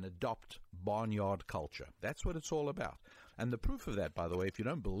and adopt barnyard culture. That's what it's all about. And the proof of that, by the way, if you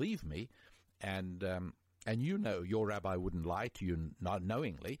don't believe me, and you know your rabbi wouldn't lie to you not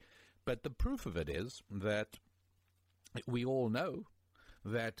knowingly, but the proof of it is that we all know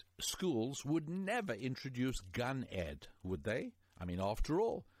that schools would never introduce gun ed, would they? I mean, after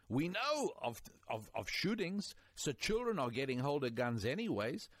all, we know of shootings, so children are getting hold of guns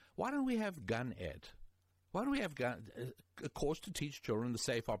anyways. Why don't we have gun ed? Why don't we have a course to teach children the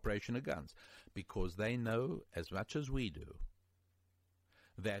safe operation of guns? Because they know as much as we do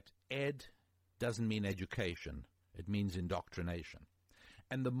that ed doesn't mean education. It means indoctrination.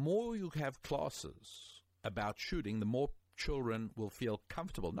 And the more you have classes about shooting, the more children will feel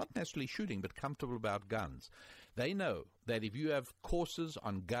comfortable, not necessarily shooting, but comfortable about guns. They know that if you have courses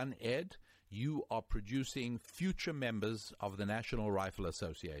on gun ed, you are producing future members of the National Rifle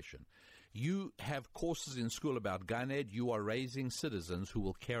Association. You have courses in school about gun ed, you are raising citizens who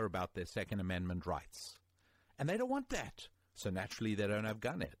will care about their Second Amendment rights. And they don't want that. So naturally they don't have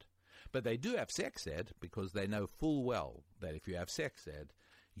gun ed. But they do have sex ed because they know full well that if you have sex ed,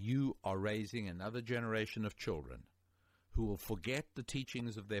 you are raising another generation of children who will forget the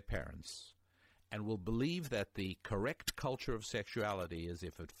teachings of their parents and will believe that the correct culture of sexuality is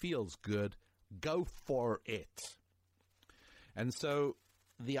if it feels good, go for it. And so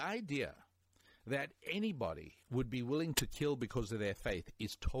the idea that anybody would be willing to kill because of their faith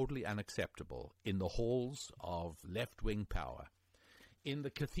is totally unacceptable in the halls of left-wing power. In the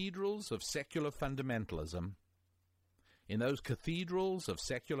cathedrals of secular fundamentalism, in those cathedrals of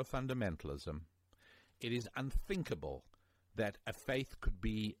secular fundamentalism, it is unthinkable that a faith could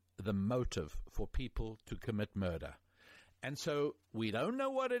be the motive for people to commit murder. And so we don't know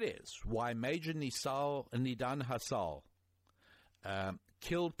what it is, why Major Nidan Hassal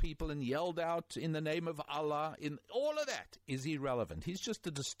killed people and yelled out in the name of Allah. In all of that is irrelevant. He's just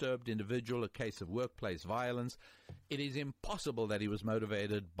a disturbed individual, a case of workplace violence. It is impossible that he was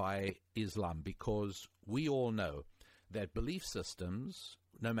motivated by Islam because we all know that belief systems,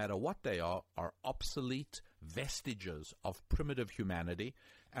 no matter what they are obsolete vestiges of primitive humanity,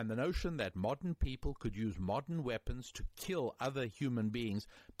 and the notion that modern people could use modern weapons to kill other human beings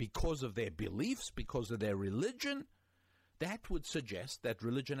because of their beliefs, because of their religion, that would suggest that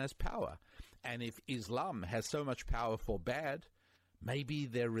religion has power. And if Islam has so much power for bad, maybe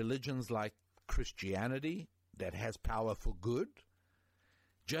there are religions like Christianity that has power for good.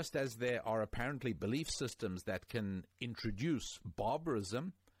 Just as there are apparently belief systems that can introduce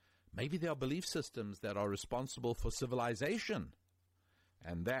barbarism, maybe there are belief systems that are responsible for civilization.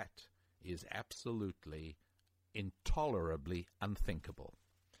 And that is absolutely, intolerably unthinkable.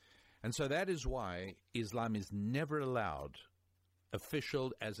 And so that is why Islam is never allowed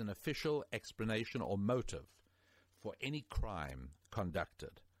as an official explanation or motive for any crime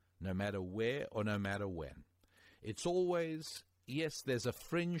conducted, no matter where or no matter when. It's always, yes, there's a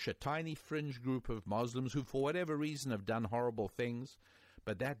tiny fringe group of Muslims who, for whatever reason, have done horrible things,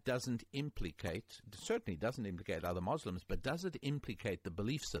 but that certainly doesn't implicate other Muslims, but does it implicate the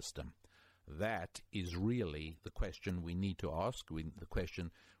belief system? That is really the question we need to ask, the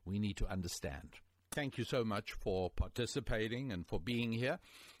question we need to understand. Thank you so much for participating and for being here.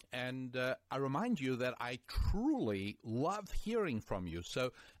 And I remind you that I truly love hearing from you.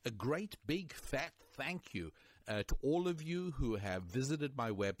 So a great big fat thank you to all of you who have visited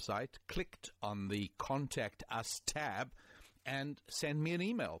my website, clicked on the Contact Us tab, and send me an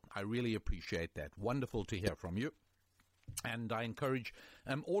email. I really appreciate that. Wonderful to hear from you. And I encourage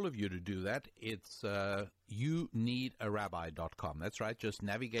all of you to do that. It's youneedarabbi.com. That's right. Just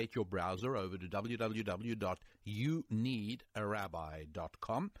navigate your browser over to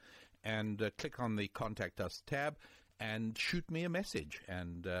www.youneedarabbi.com and click on the Contact Us tab and shoot me a message.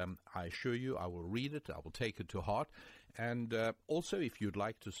 And I assure you I will read it. I will take it to heart. And also, if you'd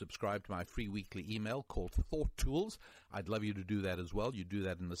like to subscribe to my free weekly email called Thought Tools, I'd love you to do that as well. You do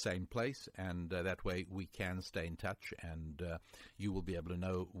that in the same place, and that way we can stay in touch, and you will be able to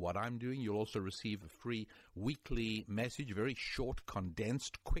know what I'm doing. You'll also receive a free weekly message, very short,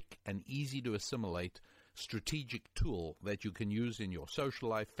 condensed, quick, and easy to assimilate strategic tool that you can use in your social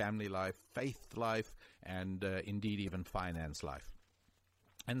life, family life, faith life, and indeed even finance life.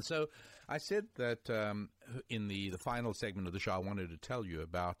 And so I said that in the final segment of the show, I wanted to tell you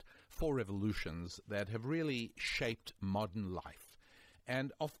about 4 revolutions that have really shaped modern life.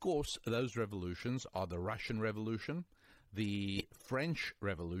 And, of course, those revolutions are the Russian Revolution, the French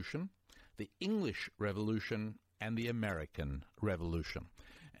Revolution, the English Revolution, and the American Revolution.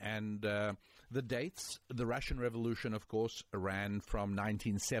 And the dates, the Russian Revolution, of course, ran from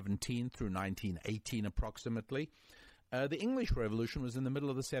 1917 through 1918 approximately. The English Revolution was in the middle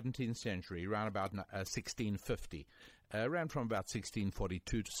of the 17th century, around about 1650. Ran from about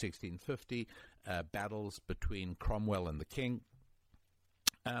 1642 to 1650, battles between Cromwell and the king.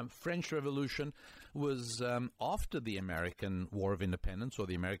 French Revolution was after the American War of Independence or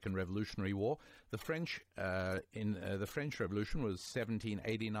the American Revolutionary War. The French Revolution was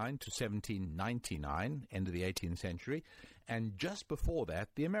 1789 to 1799, end of the 18th century, and just before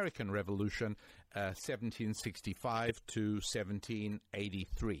that, the American Revolution, 1765 to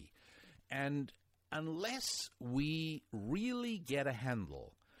 1783. And unless we really get a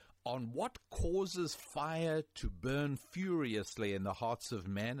handle on what causes fire to burn furiously in the hearts of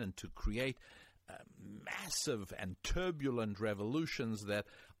men and to create massive and turbulent revolutions that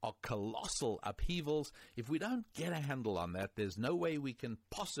are colossal upheavals, if we don't get a handle on that, there's no way we can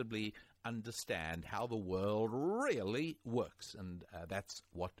possibly understand how the world really works. And that's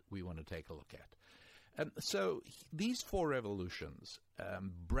what we want to take a look at. So these 4 revolutions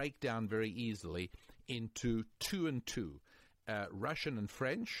break down very easily into 2 and 2. Russian and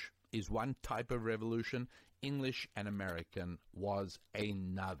French is one type of revolution. English and American was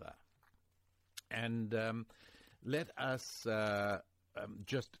another. And let us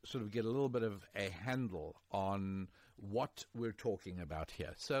just sort of get a little bit of a handle on what we're talking about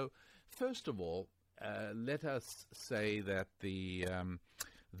here. So, first of all, let us say that the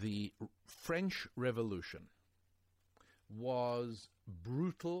French Revolution was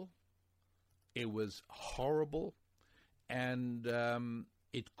brutal, it was horrible, and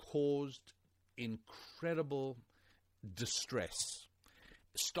it caused incredible distress.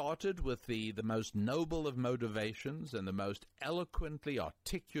 Started with the most noble of motivations and the most eloquently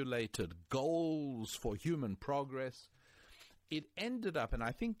articulated goals for human progress. It ended up, and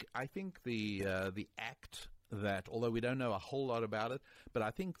I think the act that, although we don't know a whole lot about it, but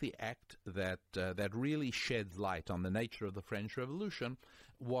I think the act that really sheds light on the nature of the French Revolution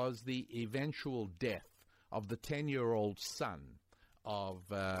was the eventual death of the 10-year-old son of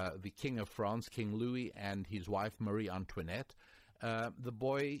the King of France, King Louis, and his wife Marie Antoinette. The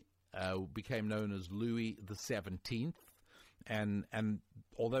boy became known as Louis XVII, and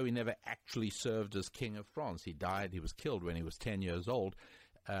although he never actually served as King of France, he was killed when he was 10 years old.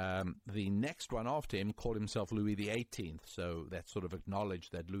 The next one after him called himself Louis XVIII, so that sort of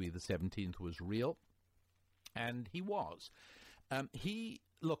acknowledged that Louis XVII was real, and he was. I'm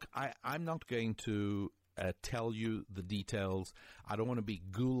not going to tell you the details. I don't want to be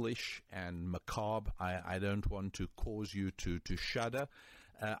ghoulish and macabre. I don't want to cause you to shudder.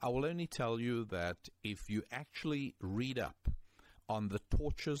 I will only tell you that if you actually read up on the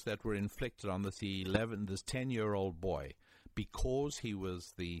tortures that were inflicted on this 10-year-old boy, because he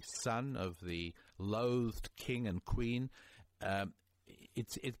was the son of the loathed king and queen,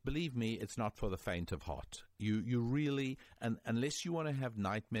 believe me, it's not for the faint of heart. You really, and unless you want to have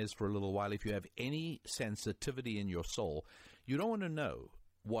nightmares for a little while, if you have any sensitivity in your soul, you don't want to know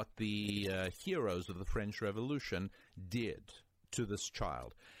what the heroes of the French Revolution did to this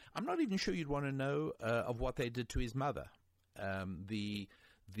child. I'm not even sure you'd want to know of what they did to his mother. The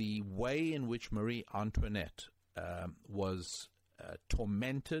way in which Marie Antoinette was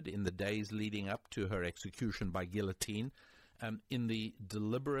tormented in the days leading up to her execution by guillotine, in the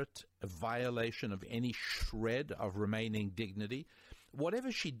deliberate violation of any shred of remaining dignity.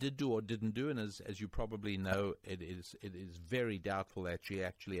 Whatever she did do or didn't do, and as you probably know, it is very doubtful that she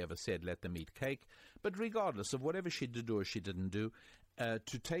actually ever said, "Let them eat cake." But regardless of whatever she did do or she didn't do,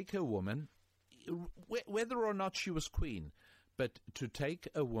 to take a woman, whether or not she was queen, but to take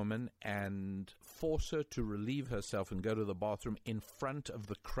a woman and force her to relieve herself and go to the bathroom in front of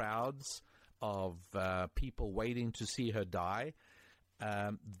the crowds of people waiting to see her die,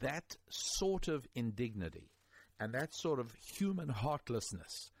 that sort of indignity and that sort of human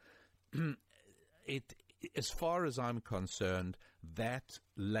heartlessness, as far as I'm concerned, that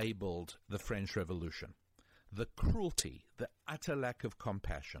labeled the French Revolution. The cruelty, the utter lack of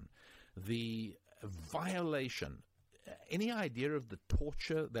compassion, the violation, any idea of the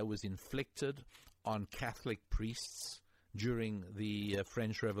torture that was inflicted on Catholic priests during the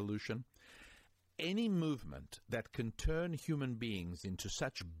French Revolution, any movement that can turn human beings into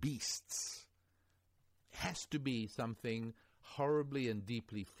such beasts has to be something horribly and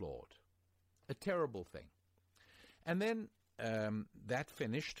deeply flawed. A terrible thing. And then that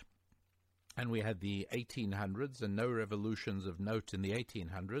finished, and we had the 1800s and no revolutions of note in the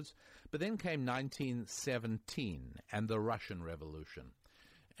 1800s. But then came 1917 and the Russian Revolution.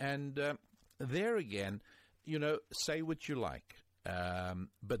 And there again, say what you like.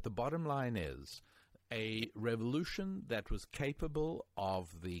 But the bottom line is a revolution that was capable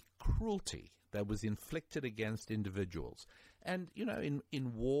of the cruelty that was inflicted against individuals. And,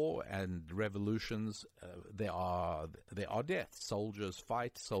 in war and revolutions, there are deaths. Soldiers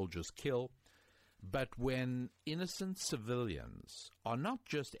fight, soldiers kill. But when innocent civilians are not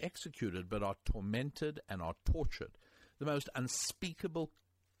just executed, but are tormented and are tortured, the most unspeakable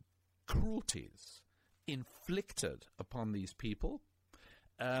cruelties inflicted upon these people,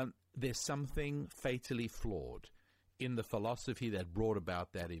 there's something fatally flawed in the philosophy that brought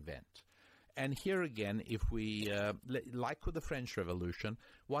about that event. And here again, if we, like with the French Revolution,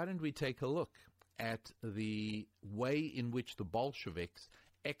 why don't we take a look at the way in which the Bolsheviks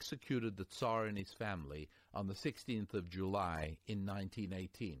executed the Tsar and his family on the 16th of July in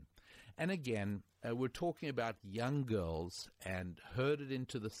 1918. And again, we're talking about young girls and herded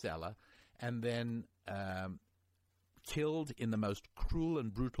into the cellar and then killed in the most cruel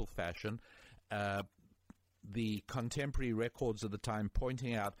and brutal fashion. The contemporary records of the time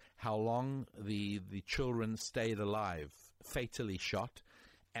pointing out how long the children stayed alive, fatally shot,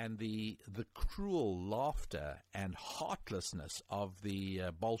 and the cruel laughter and heartlessness of the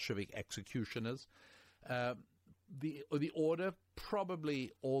Bolshevik executioners. The order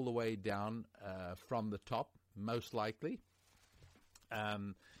probably all the way down from the top, most likely.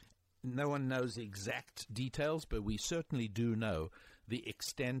 No one knows exact details, but we certainly do know the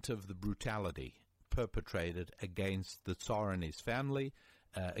extent of the brutality perpetrated against the Tsar and his family,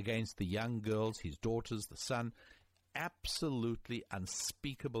 against the young girls, his daughters, the son. Absolutely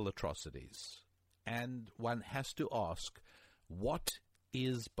unspeakable atrocities. And one has to ask, what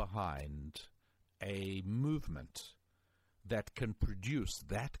is behind a movement that can produce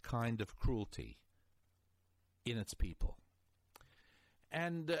that kind of cruelty in its people?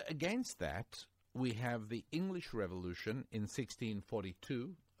 And against that, we have the English Revolution in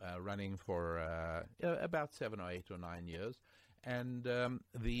 1642, running for about 7 or 8 or 9 years, and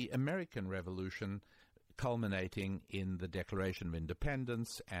the American Revolution culminating in the Declaration of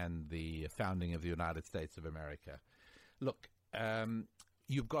Independence and the founding of the United States of America. Look,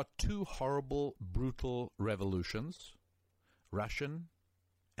 you've got two horrible, brutal revolutions, Russian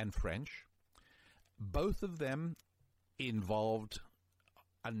and French. Both of them involved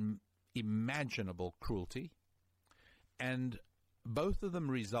unimaginable cruelty, and both of them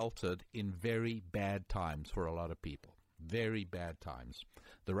resulted in very bad times for a lot of people. Very bad times.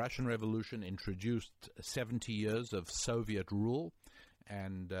 The Russian Revolution introduced 70 years of Soviet rule,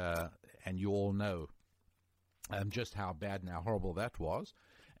 and you all know just how bad and how horrible that was.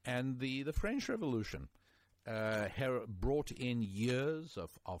 And the French Revolution brought in years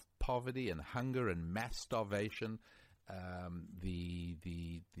of poverty and hunger and mass starvation.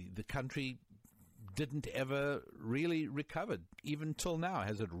 The country didn't ever really recover, even till now.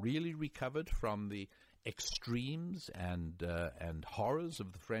 Has it really recovered from the extremes and horrors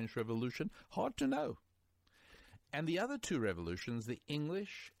of the French Revolution? Hard to know. And the other two revolutions, the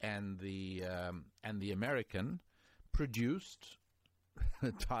English and the American, produced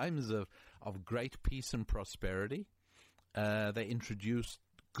times of great peace and prosperity. They introduced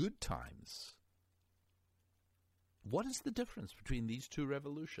good times. What is the difference between these two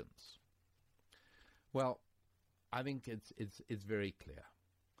revolutions? Well, I think it's very clear.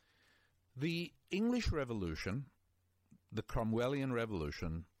 The English Revolution, the Cromwellian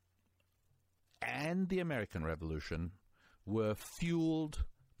Revolution, and the American Revolution were fueled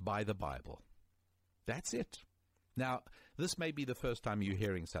by the Bible. That's it. Now, this may be the first time you're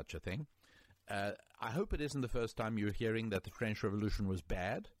hearing such a thing. I hope it isn't the first time you're hearing that the French Revolution was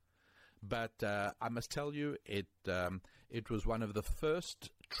bad, but I must tell you, it was one of the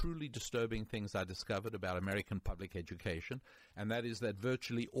first truly disturbing things I discovered about American public education, and that is that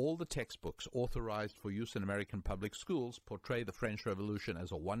virtually all the textbooks authorized for use in American public schools portray the French Revolution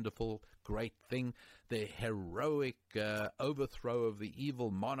as a wonderful, great thing, the heroic overthrow of the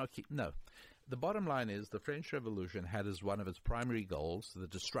evil monarchy. No. The bottom line is the French Revolution had as one of its primary goals the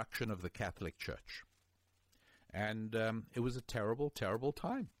destruction of the Catholic Church. And it was a terrible, terrible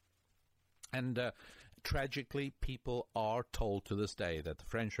time. And tragically, people are told to this day that the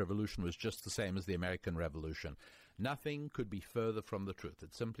French Revolution was just the same as the American Revolution. Nothing could be further from the truth.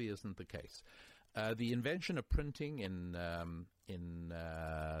 It simply isn't the case. The invention of printing in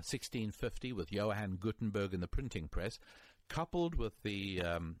 1650 with Johann Gutenberg and the printing press, coupled with the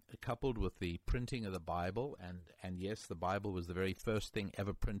printing of the Bible, and yes, the Bible was the very first thing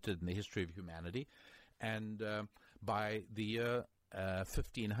ever printed in the history of humanity, and by the year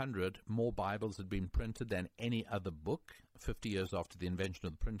 1500, more Bibles had been printed than any other book, 50 years after the invention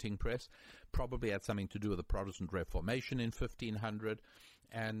of the printing press. Probably had something to do with the Protestant Reformation in 1500,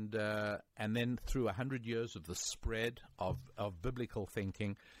 and then through 100 years of the spread of biblical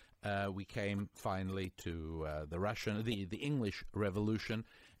thinking, we came finally to the English Revolution,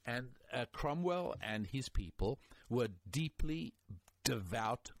 and Cromwell and his people were deeply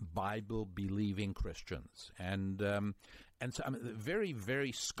devout Bible-believing Christians, and so very,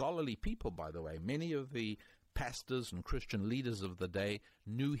 very scholarly people, by the way. Many of the pastors and Christian leaders of the day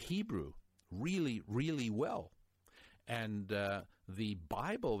knew Hebrew really, really well, and the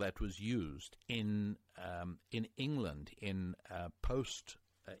Bible that was used in England in post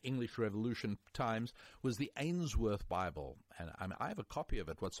English Revolution times was the Ainsworth Bible, and I have a copy of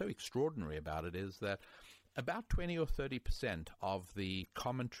it. What's so extraordinary about it is that about 20 or 30% of the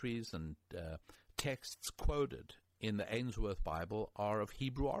commentaries and texts quoted in the Ainsworth Bible are of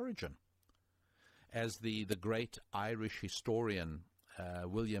Hebrew origin. As the great Irish historian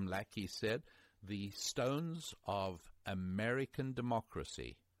William Lackey said, the stones of American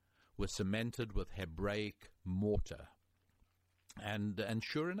democracy were cemented with Hebraic mortar. And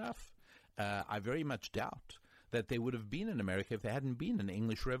sure enough, I very much doubt that there would have been in America if there hadn't been an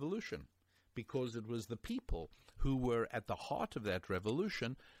English Revolution, because it was the people who were at the heart of that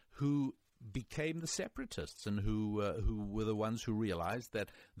revolution who became the separatists, and who were the ones who realized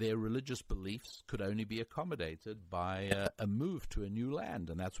that their religious beliefs could only be accommodated by a move to a new land,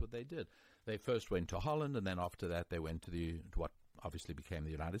 and that's what they did. They first went to Holland, and then after that they went to what obviously became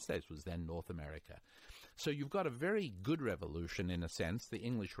the United States, was then North America. So you've got a very good revolution, in a sense, the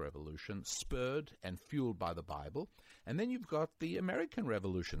English Revolution, spurred and fueled by the Bible. And then you've got the American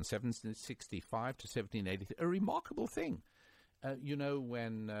Revolution, 1765 to 1783, a remarkable thing.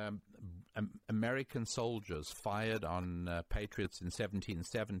 When American soldiers fired on patriots in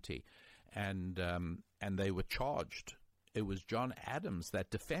 1770, and they were charged, it was John Adams that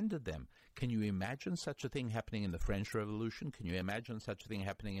defended them. Can you imagine such a thing happening in the French Revolution? Can you imagine such a thing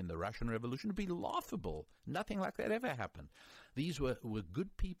happening in the Russian Revolution? It would be laughable. Nothing like that ever happened. These were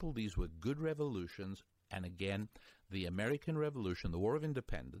good people. These were good revolutions. And again, the American Revolution, the War of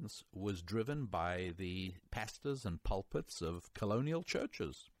Independence, was driven by the pastors and pulpits of colonial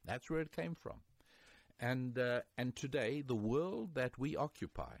churches. That's where it came from. And today, the world that we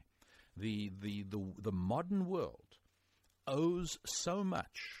occupy, the modern world, owes so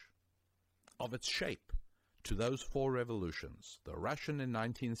much of its shape to those four revolutions: the Russian in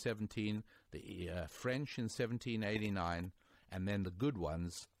 1917, the French in 1789, and then the good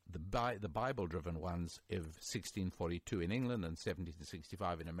ones, the Bible-driven ones, of 1642 in England and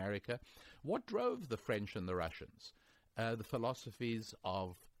 1765 in America. What drove the French and the Russians? The philosophies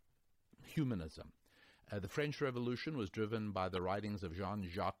of humanism. The French Revolution was driven by the writings of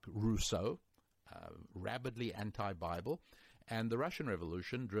Jean-Jacques Rousseau, rabidly anti-Bible, and the Russian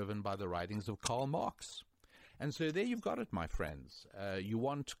Revolution driven by the writings of Karl Marx. And so there you've got it, my friends. You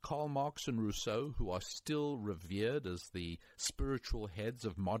want Karl Marx and Rousseau, who are still revered as the spiritual heads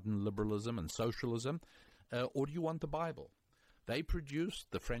of modern liberalism and socialism, or do you want the Bible? They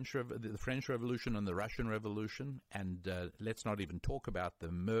produced the French Revolution and the Russian Revolution, and let's not even talk about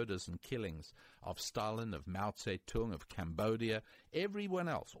the murders and killings of Stalin, of Mao Zedong, of Cambodia, everyone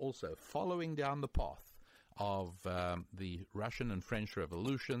else also following down the path of the Russian and French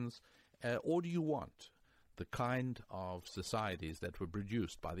revolutions. Or do you want the kind of societies that were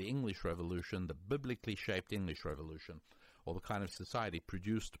produced by the English Revolution, the biblically shaped English Revolution, or the kind of society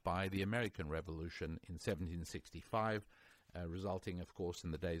produced by the American Revolution in 1765, resulting, of course, in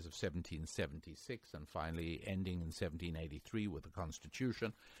the days of 1776 and finally ending in 1783 with the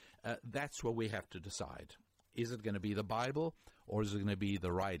Constitution? That's what we have to decide. Is it going to be the Bible, or is it going to be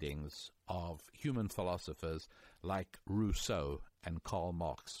the writings of human philosophers like Rousseau and Karl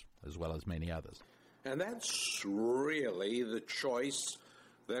Marx, as well as many others? And that's really the choice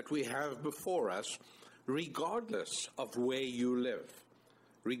that we have before us, regardless of where you live,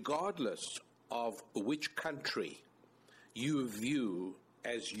 regardless of which country you view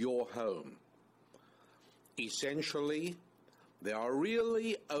as your home. Essentially, there are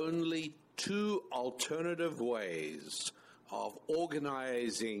really only two alternative ways of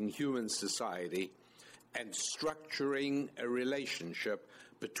organizing human society and structuring a relationship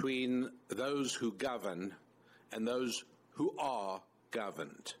between those who govern and those who are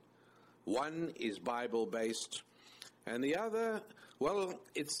governed. One is Bible-based, and the other, well,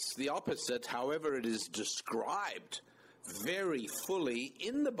 it's the opposite. However, it is described very fully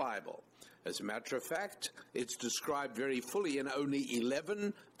in the Bible. As a matter of fact, it's described very fully in only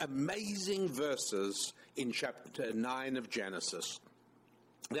 11 amazing verses in chapter 9 of Genesis.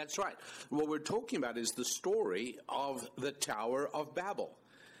 That's right. What we're talking about is the story of the Tower of Babel.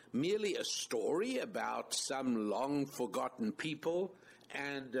 Merely a story about some long-forgotten people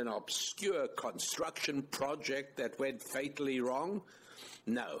and an obscure construction project that went fatally wrong?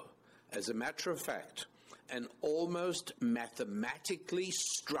 No. As a matter of fact, an almost mathematically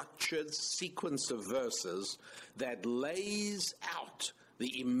structured sequence of verses that lays out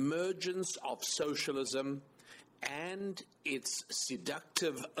the emergence of socialism and its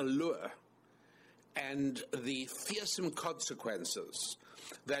seductive allure and the fearsome consequences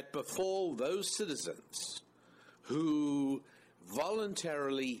that befall those citizens who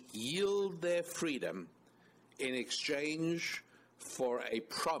voluntarily yield their freedom in exchange for a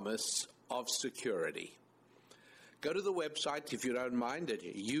promise of security. Go to the website, if you don't mind, at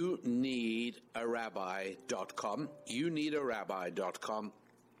youneedarabbi.com, youneedarabbi.com,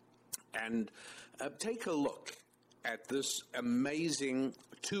 and take a look at this amazing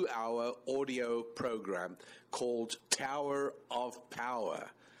 2-hour audio program called Tower of Power,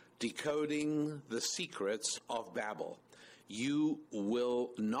 Decoding the Secrets of Babel. You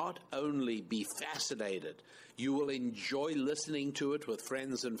will not only be fascinated, you will enjoy listening to it with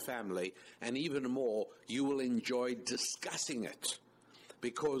friends and family, and even more, you will enjoy discussing it,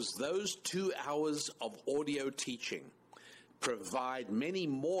 because those 2 hours of audio teaching provide many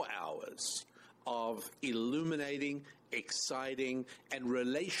more hours of illuminating, exciting, and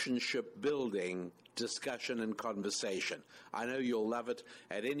relationship-building discussion and conversation. I know you'll love it.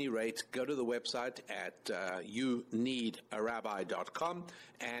 At any rate, go to the website at youneedarabbi.com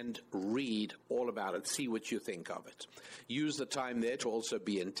and read all about it. See what you think of it. Use the time there to also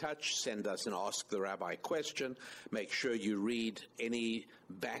be in touch. Send us an Ask the Rabbi question. Make sure you read any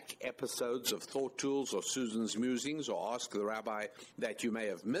back episodes of Thought Tools or Susan's Musings or Ask the Rabbi that you may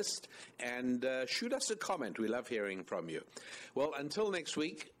have missed. And shoot us a comment. We love hearing from you. Well, until next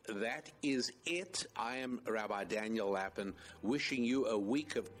week, that is it. I am Rabbi Daniel Lapin, wishing you a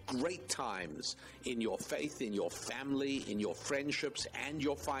week of great times in your faith, in your family, in your friendships, and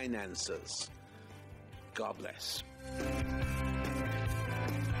your finances. God bless.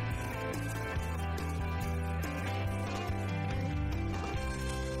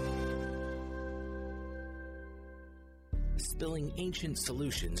 Spilling ancient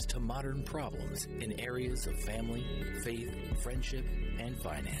solutions to modern problems in areas of family, faith, friendship, and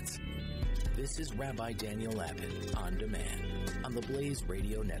finance. This is Rabbi Daniel Lapin, On Demand, on the Blaze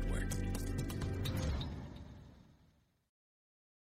Radio Network.